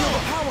feel the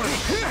power.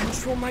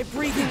 Control my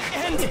breathing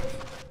and...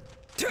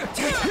 How's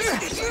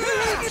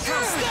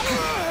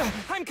that?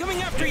 I'm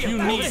coming after you.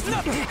 You need It's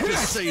nothing.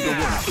 just say the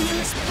word.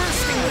 It's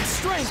bursting with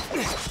strength.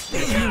 You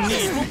This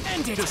will need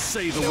end it. just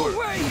say the No word.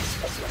 way.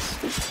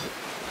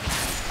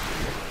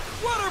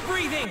 Water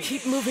breathing.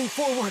 Keep moving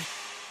forward.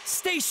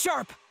 Stay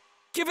sharp.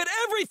 Give it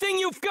everything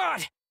you've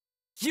got.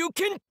 You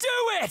can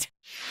do it.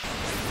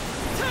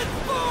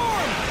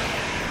 Transform.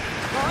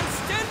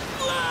 Constant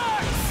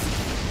flux.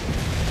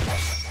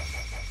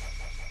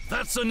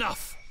 That's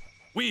enough.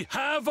 We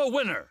have a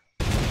winner.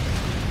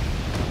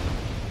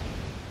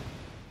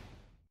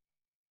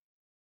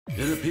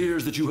 It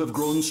appears that you have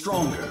grown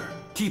stronger.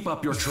 Keep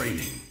up your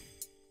training.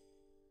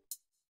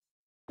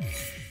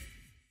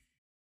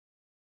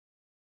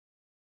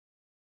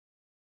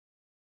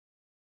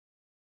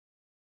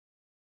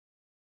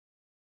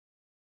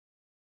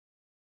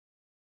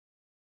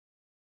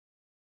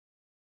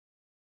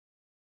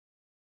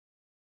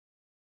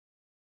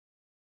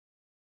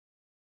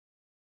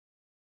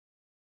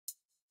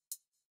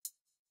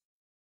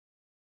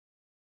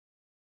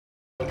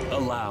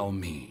 Allow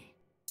me.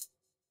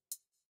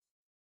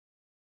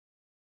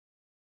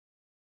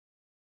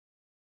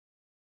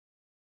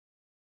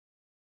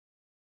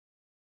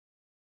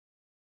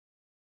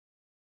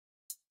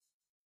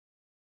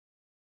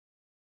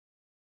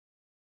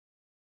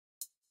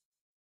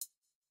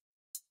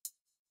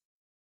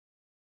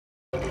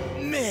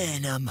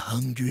 Man, I'm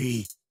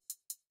hungry.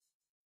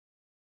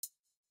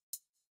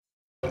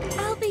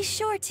 I'll be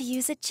sure to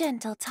use a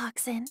gentle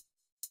toxin.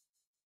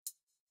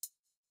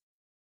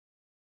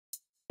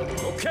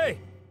 Okay,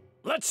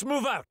 let's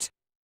move out.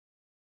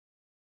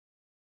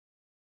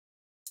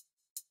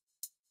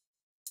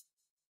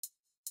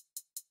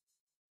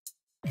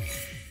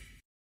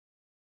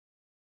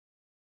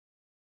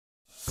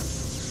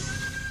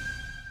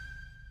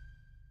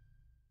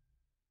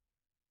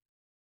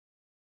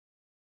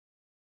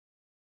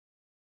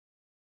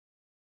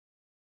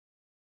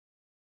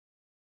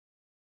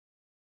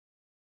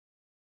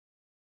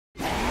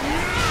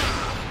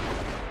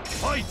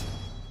 Fight!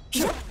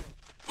 Good.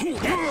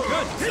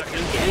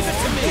 Second. Leave it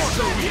to me.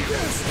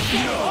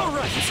 All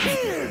right.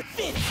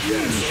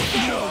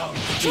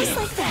 Just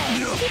like that.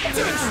 Keep it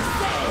to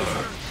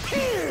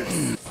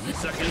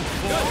Second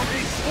form.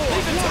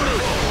 Leave it to me.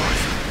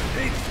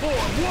 Eighth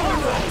form.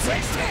 Waterfall.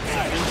 Second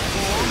form.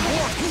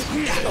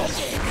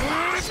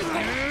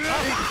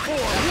 Eighth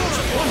form.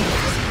 Waterfall.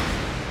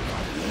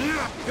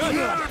 Good.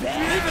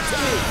 Leave it to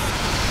me.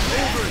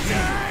 Over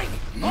here.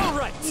 All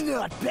right.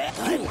 Not bad.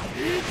 Good.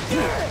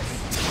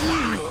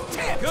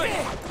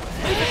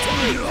 Leave it to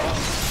me.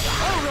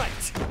 All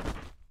right.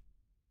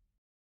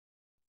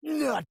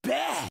 Not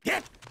bad.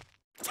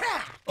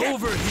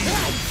 Over here.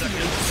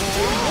 Second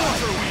form.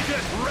 Water. We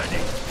get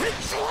ready.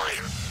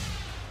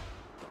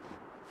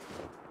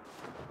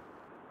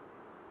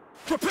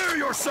 Prepare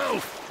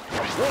yourself.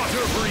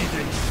 Water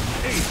breathing.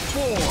 Eighth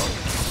form.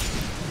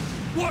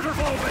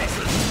 Waterfall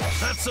basin.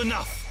 That's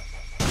enough.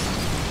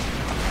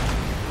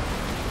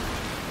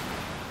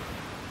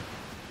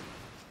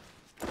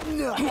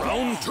 Not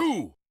Round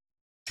two.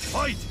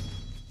 Fight.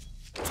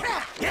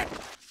 Second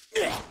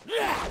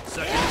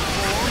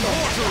form.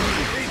 Water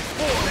breathing. Eighth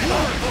form.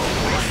 Waterfall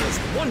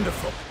basin.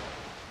 Wonderful.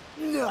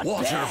 Not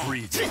Water bad.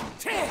 breathing. Second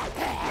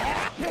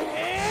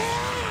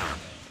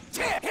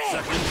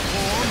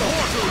form.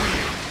 Water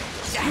breathing.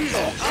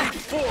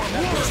 Eighth form.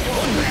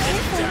 Waterfall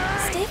basin.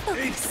 Stay Eighth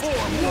focused.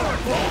 form.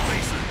 Waterfall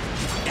basin.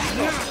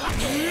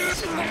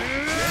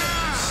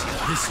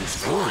 This is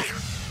good.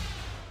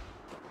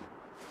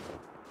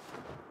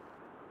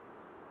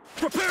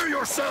 Prepare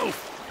yourself!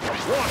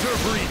 Water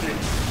breathing!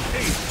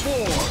 Eighth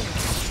form!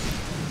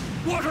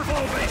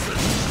 Waterfall basin!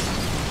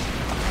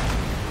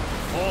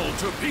 Fall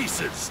to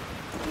pieces!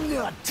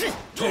 Not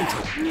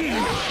Total!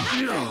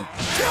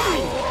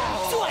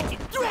 so I can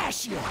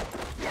thrash you.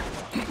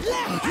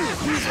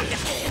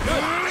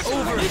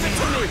 Over. Leave it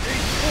to me.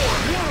 Eighth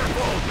form!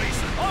 Waterfall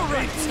basin! All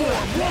right. Eighth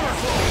form!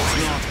 Waterfall! It's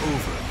not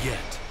over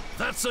yet.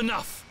 That's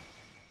enough!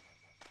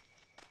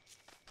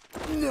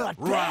 Not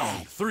bad.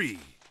 Round three.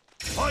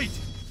 Fight!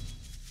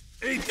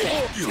 Eighth form!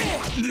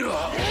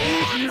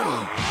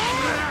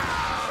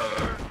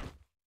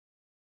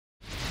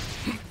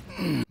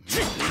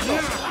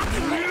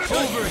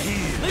 Over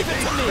here! Leave it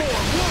to me.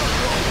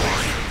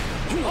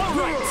 All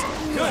right.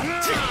 Good.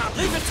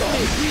 Leave it to me.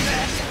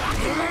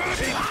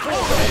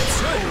 All right.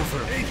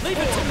 Good. Leave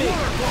it to me.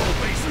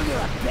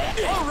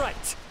 All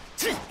right.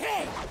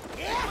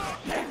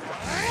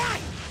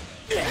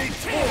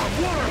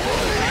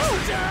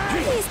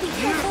 Please be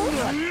careful.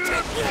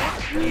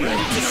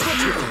 Ready to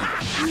switch it.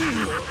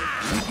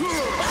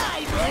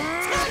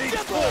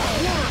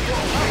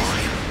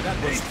 That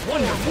was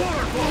wonderful.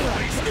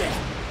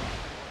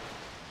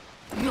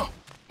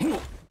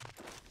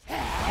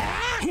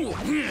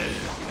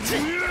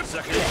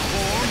 Second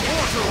form,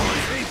 water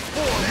one. Eighth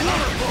form,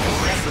 waterfall.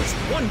 That was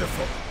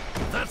wonderful.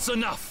 That's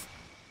enough.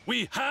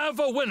 We have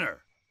a winner.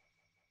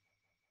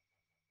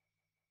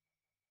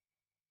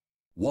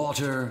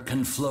 Water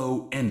can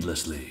flow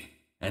endlessly,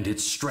 and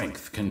its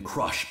strength can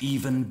crush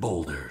even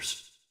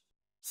boulders.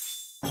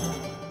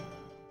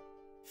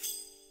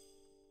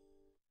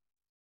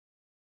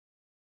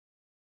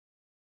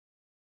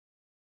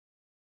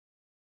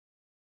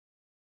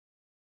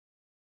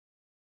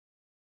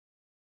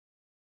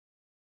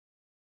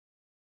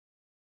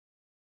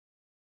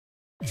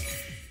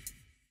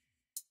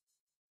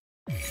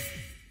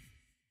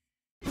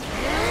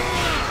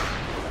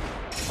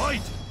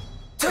 Fight!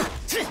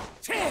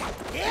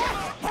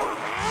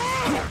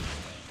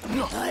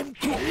 I'm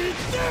getting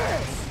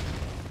this!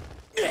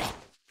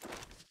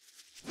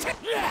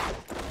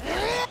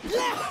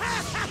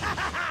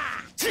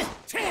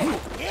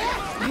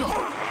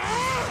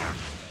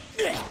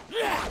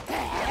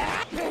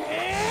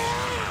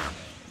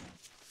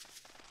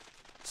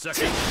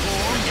 Second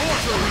form,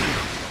 water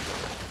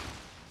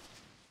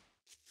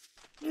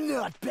wheel.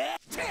 Not bad!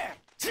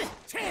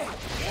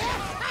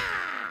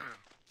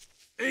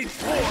 Eighth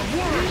form,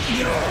 water.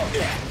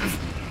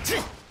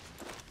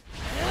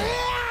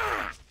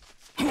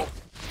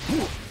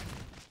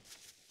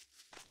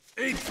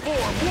 Eighth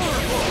form,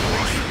 waterfall.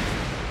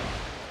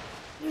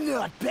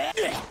 Not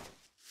bad!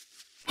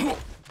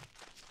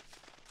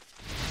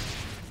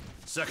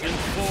 Second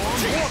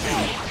form,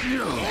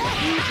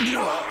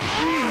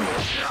 walking.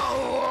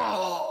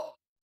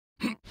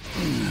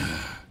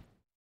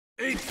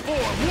 Eighth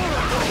form,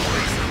 waterfall.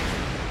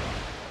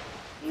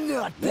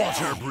 Not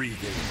bad! Water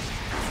breathing.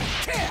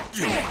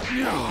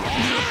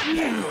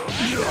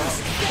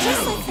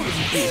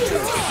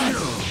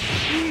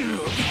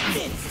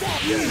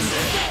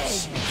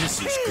 This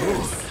is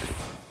good.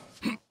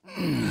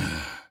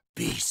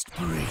 Beast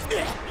breath!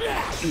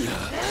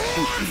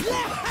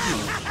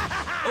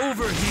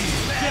 Overheat.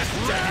 Get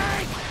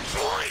ready.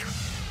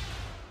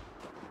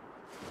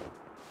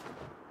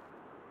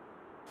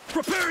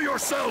 Prepare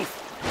yourself.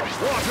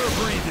 Water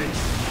breathing.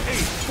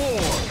 Eighth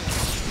form.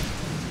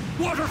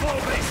 Waterfall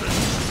basin.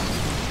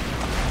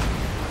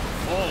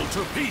 Fall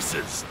to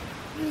pieces.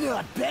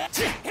 Not bad!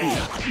 Did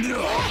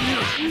you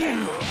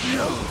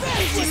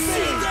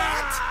see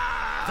that?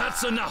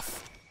 That's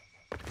enough.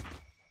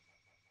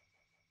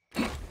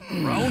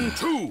 Round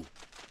two.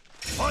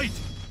 Fight.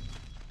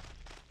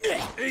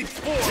 Eighth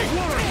form.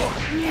 Waterfall.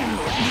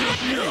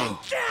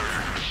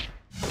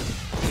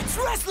 It's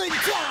wrestling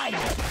time!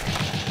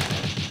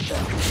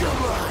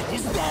 Come on,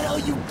 is that all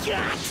you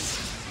got?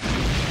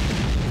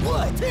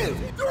 1, 2,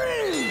 3!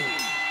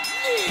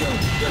 Kneel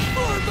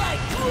before my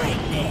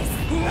greatness!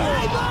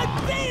 I'm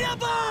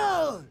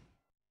unbeatable!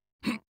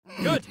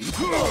 Good!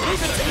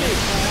 Leave it to me!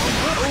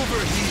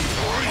 Overheat.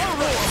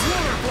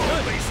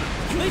 Waterfall basin.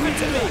 Leave it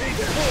to me!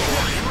 Eighth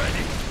form.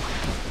 Ready.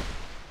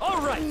 All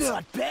right!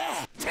 Not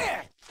bad!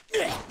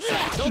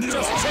 Don't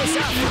just chase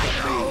after me!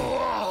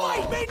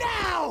 Fight me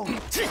now!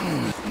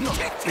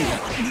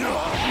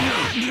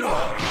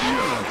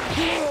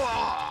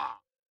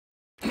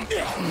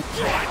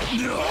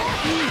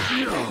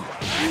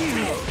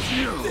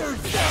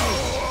 There's no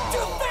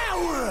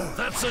devour!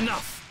 That's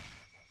enough.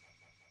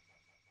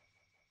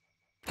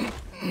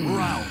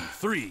 Round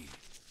three.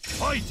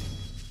 Fight.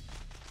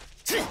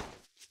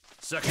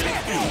 Second.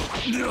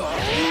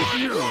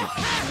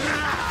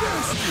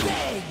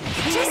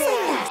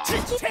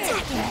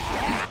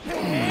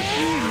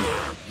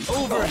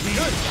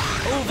 Overheat!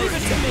 Leave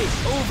it to me!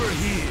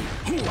 Overheat.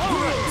 All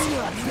right!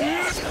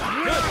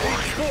 Good!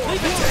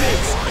 Leave it to me!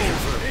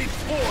 Eighth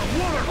form.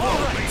 Waterfall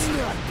basin.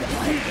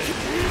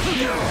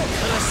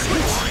 Let us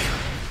switch!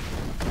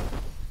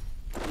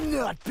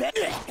 Not bad!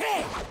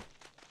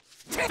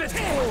 Fifth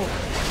form.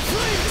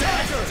 Flame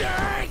dagger.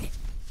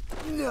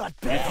 Not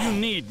If bad! you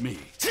need me,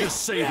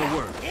 just say the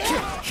word.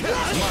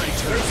 My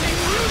turn.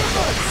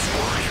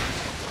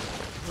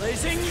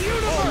 Blazing I'll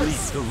universe!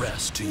 leave the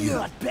rest to you.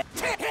 Not bad!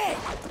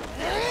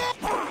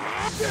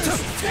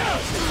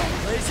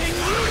 Blazing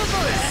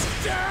universe!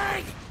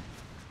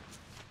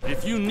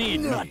 If you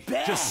need Not me,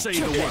 bad. just say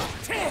the word.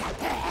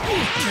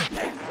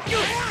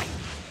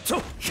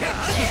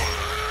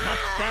 Not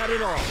bad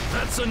at all.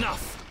 That's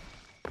enough.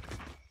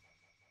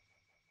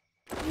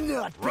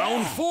 Not bad!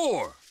 Round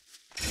four.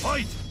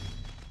 Fight.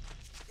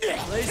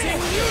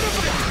 Blazing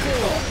universe!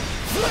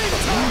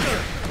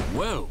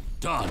 Well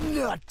done.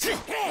 Not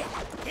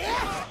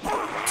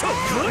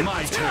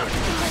My turn.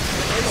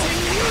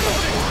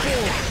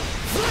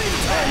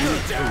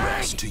 The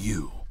rest to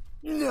you.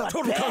 Not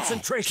Total bad!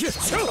 concentration!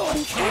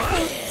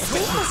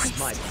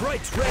 My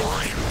bright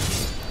red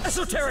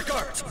esoteric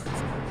art!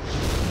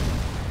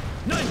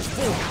 Ninth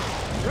form!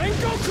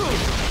 Rengoku!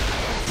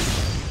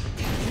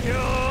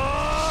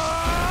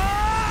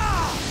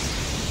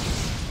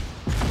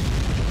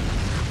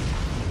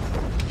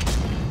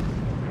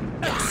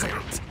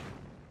 Excellent!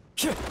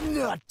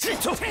 Not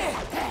Get a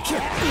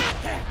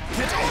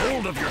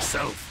hold of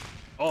yourself.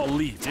 I'll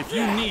leave if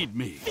you need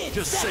me.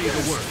 Just say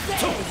the word.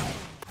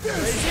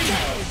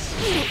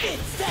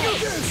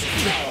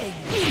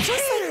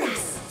 Just like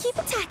this. Keep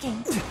attacking.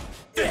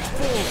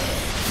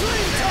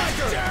 Flame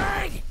Tiger!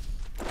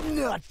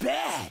 Not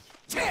bad.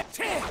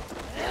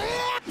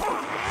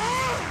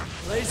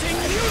 Blazing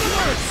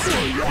universe!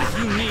 If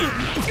you need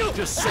me,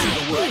 just say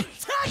the word.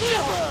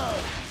 Touchable!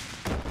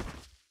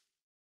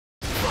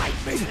 Fight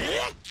me!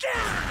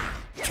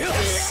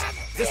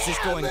 This is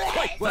going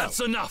quite well. That's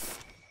enough.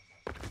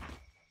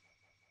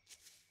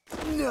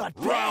 Not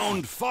bad.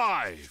 Round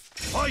 5.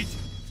 Fight!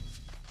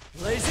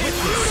 Blazing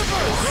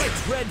universe! Great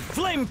red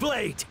flame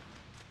blade!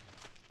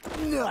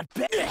 Not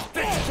bad.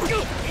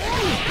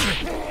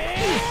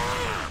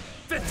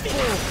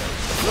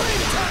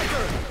 Flame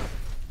tiger!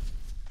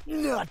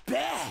 Not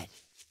bad.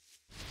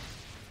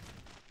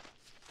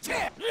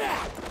 Flame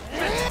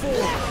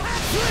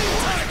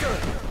tiger!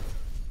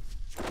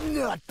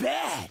 Not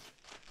bad.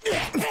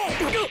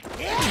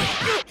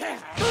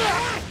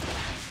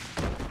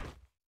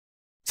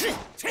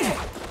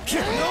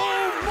 No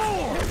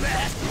more!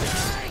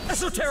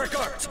 Esoteric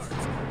art!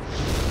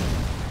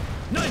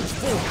 Ninth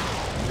form!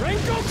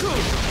 Rengoku!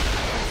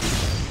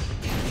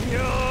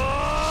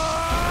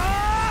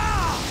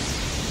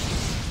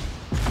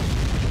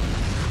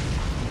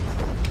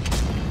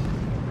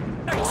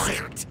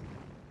 Exit!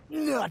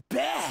 Not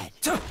bad.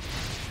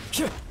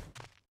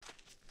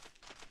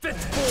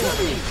 Fifth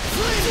form!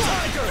 Flame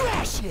tiger!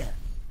 Thrash ya.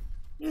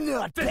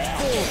 Not Fifth bad.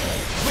 form!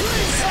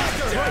 Flame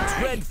tiger! Bright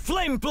red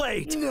flame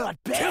blade! Not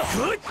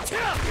bad.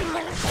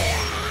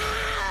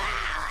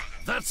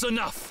 That's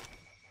enough.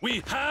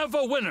 We have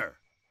a winner.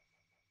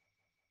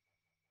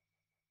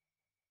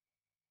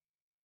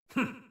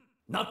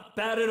 Not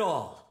bad at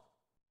all.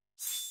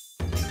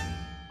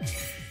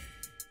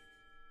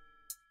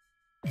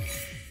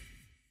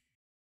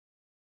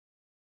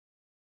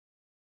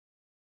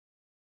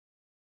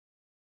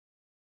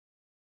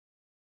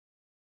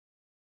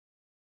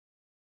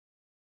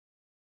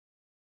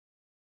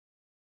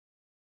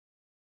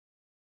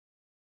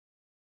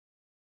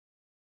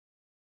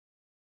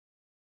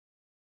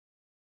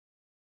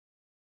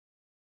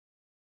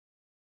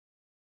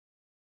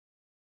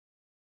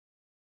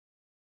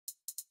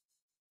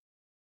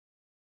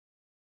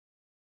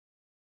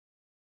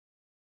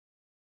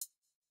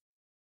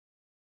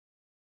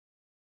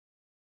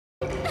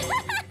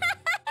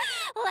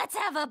 Let's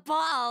have a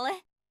ball.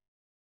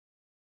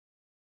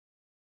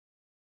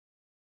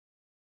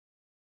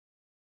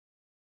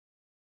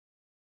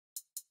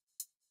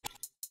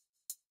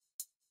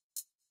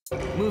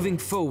 Moving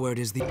forward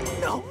is the...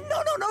 No.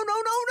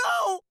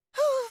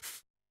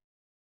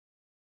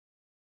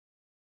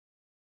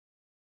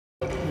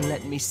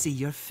 Let me see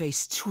your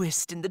face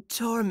twist in the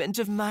torment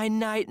of my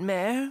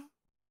nightmare.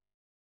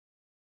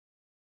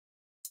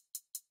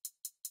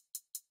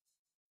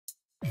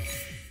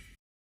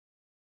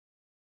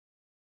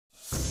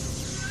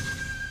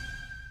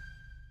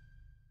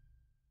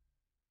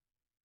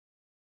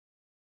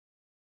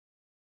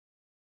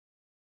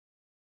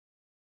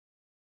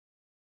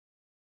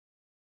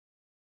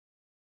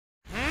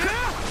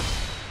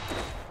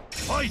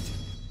 Fight!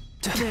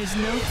 There's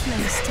no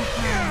place to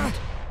hide.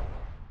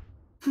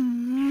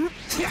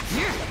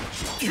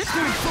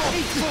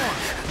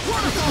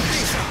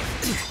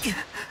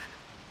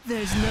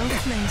 There's no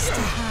place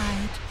to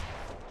hide.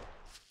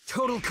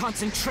 Total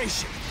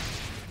concentration.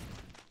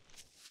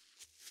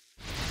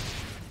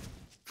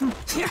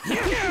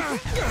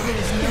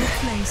 There's no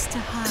place to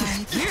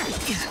hide.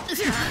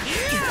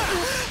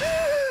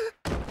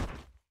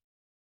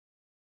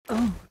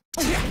 Oh.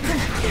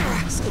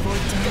 Mask of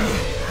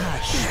ordained.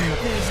 Hush.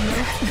 There's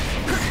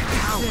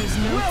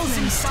no Wells place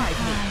inside to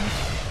hide.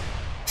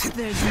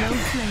 There's no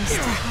place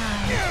to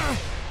hide.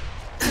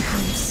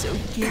 I'm so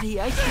giddy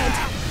I can't...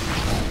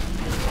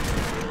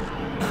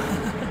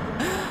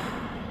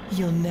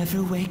 You'll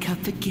never wake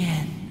up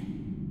again.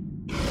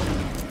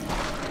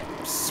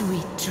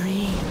 Sweet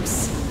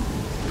dreams.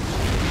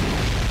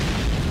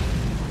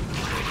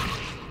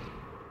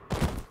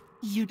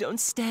 You don't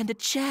stand a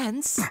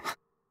chance.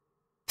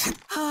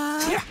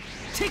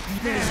 Take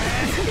this!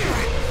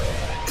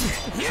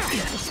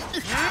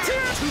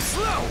 Too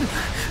slow!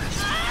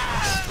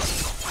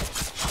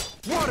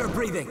 Water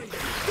breathing!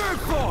 Third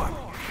form!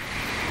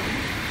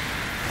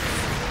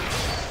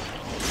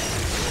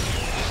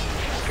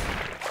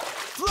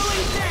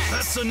 Flowing dance!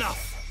 That's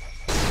enough.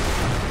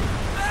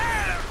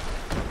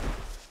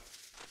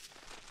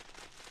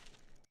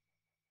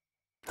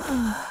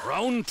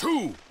 Round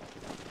 2.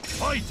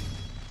 Fight!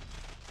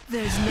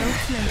 There's no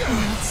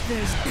place.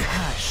 There's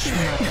hush.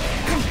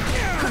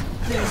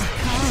 There's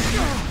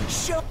calm.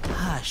 Show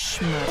hush.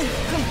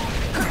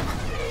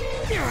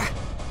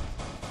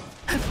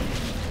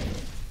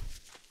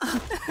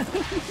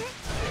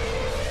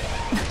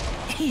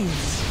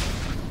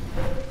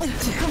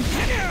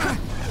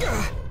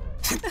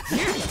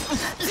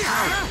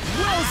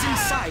 Wells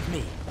inside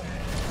me!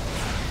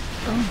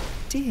 Oh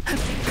dear.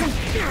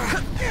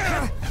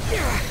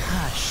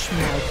 Hush,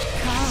 Mike.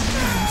 Calm.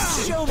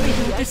 Show me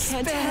I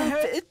can't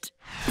help it.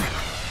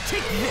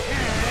 Take this!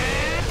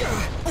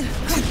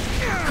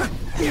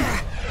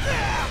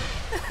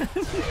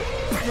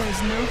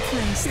 There's no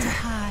place to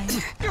hide.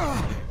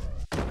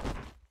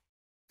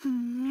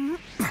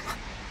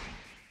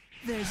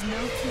 There's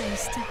no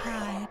place to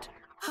hide.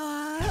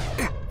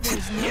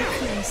 There's no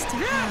place to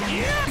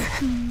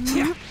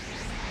hide.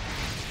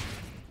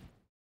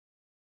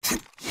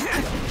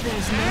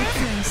 There's no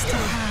place to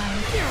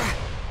hide.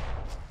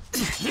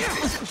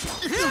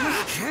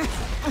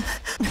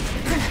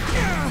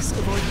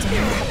 Skateboard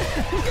down.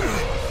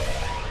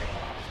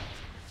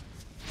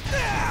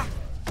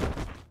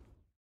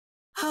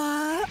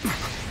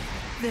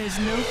 There's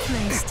no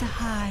place to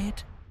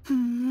hide.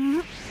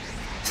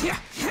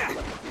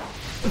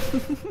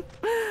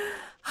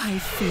 I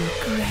feel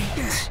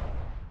great.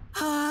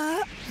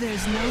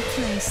 There's no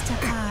place to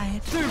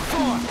hide.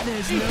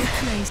 There's no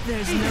place.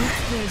 There's no.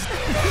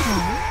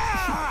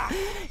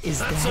 Is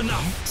That's that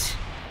enough.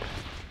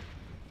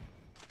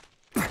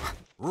 it?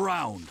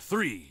 Round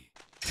 3.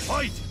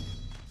 Fight!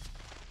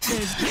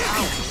 There's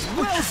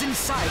Wells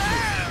inside me.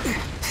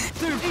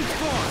 Third each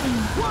form.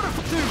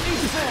 Waterfall. Third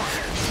each form.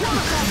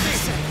 Waterfall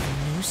vision.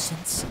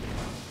 nuisance.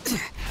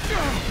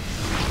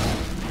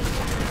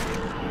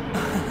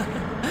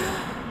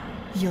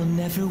 You'll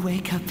never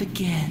wake up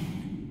again.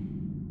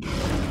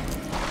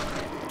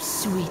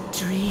 Sweet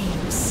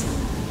dreams.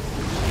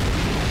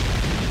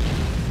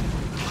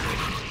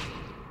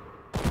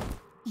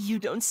 You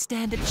don't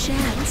stand a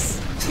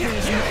chance.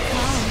 There's no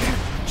power.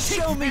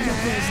 Show me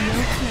that there's no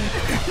clip.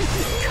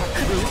 Cut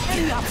through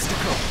any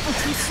obstacle.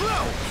 Too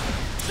slow.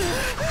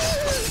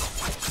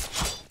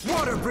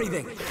 Water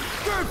breathing.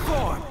 Third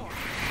form.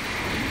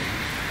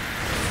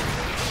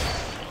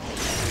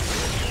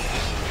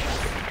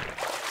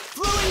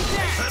 Flowing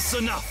down. That's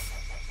enough!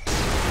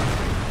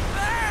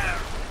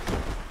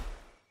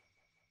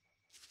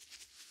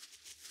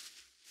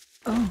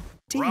 Oh,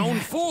 dear.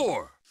 Round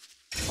 4.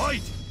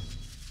 Fight!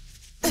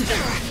 There's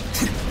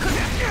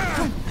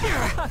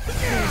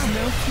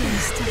no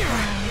place to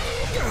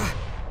hide.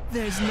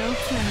 There's no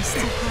place to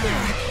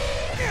hide.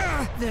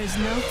 There's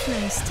no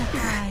place to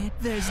hide.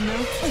 There's no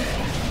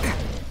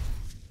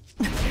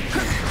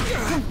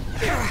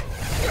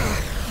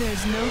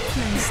There's no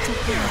place to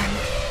hide.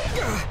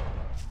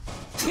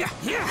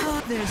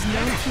 There's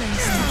no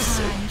place to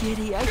hide.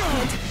 Giddy, I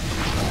can't.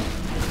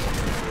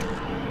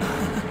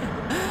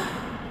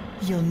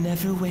 You'll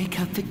never wake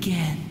up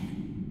again.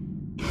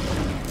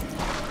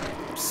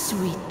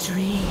 Sweet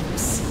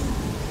dreams.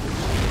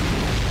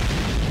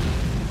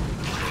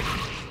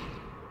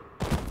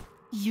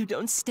 You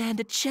don't stand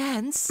a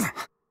chance.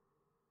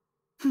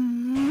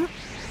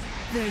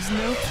 There's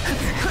no...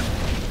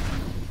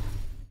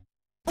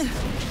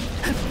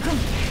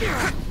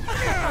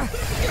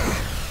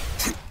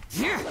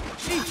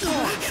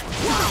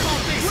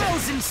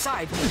 Wells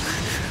inside me.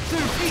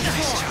 Third feet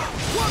forward.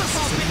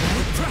 Waterfall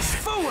bit. Press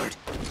forward.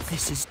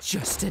 This is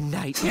just a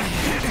nightmare.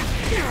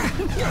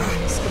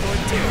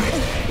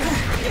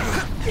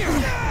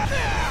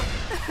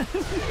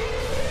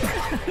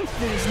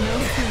 There's no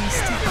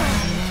place to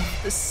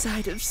hide. The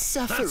sight of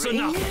suffering. That's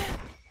enough!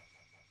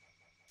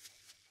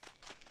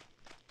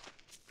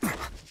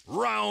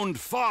 Round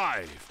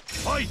 5.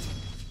 Fight!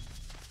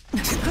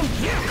 I'm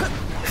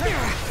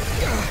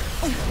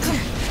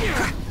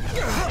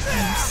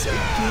so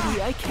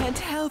giddy, I can't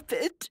help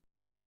it.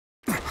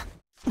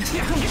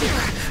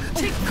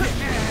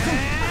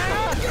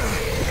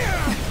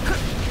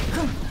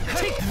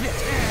 Take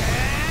this.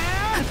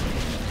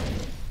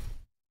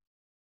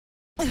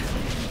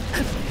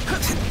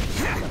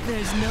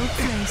 There's no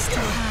place to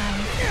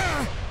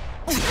hide.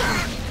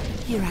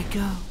 Here I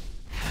go.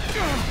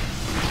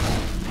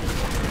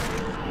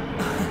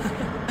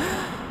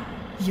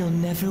 You'll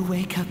never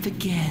wake up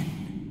again.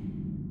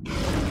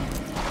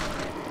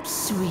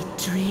 Sweet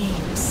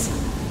dreams.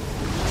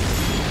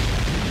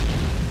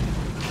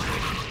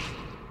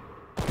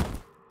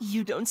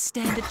 You don't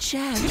stand a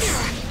chance.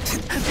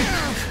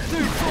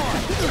 Third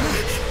form.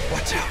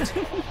 Watch out.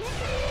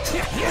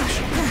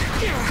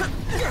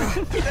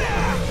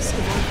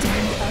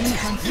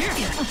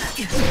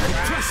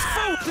 Press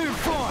forward. Third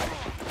form.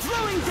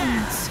 Flowing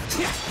dance.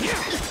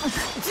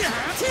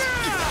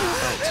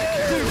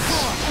 Third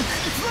form.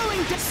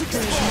 Flowing dance.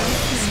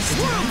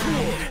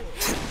 Whirlpool.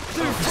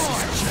 Third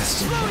form.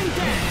 Flowing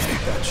dance.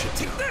 That should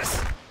do. This.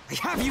 I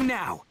have you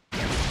now.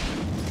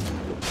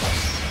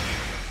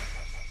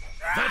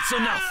 That's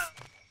enough!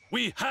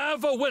 We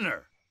have a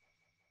winner!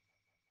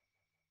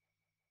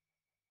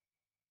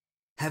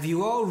 Have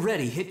you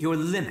already hit your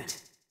limit?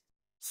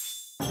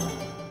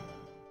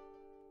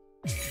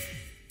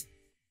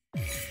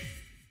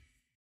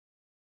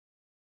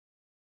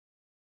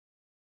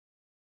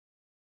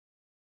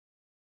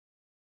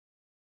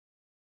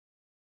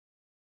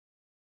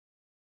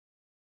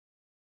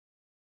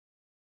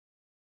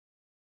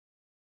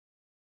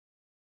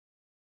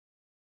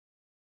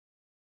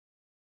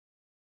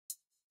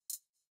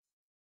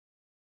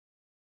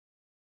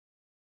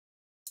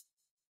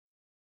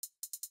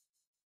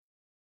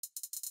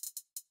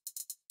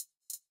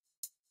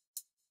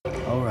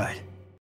 All right.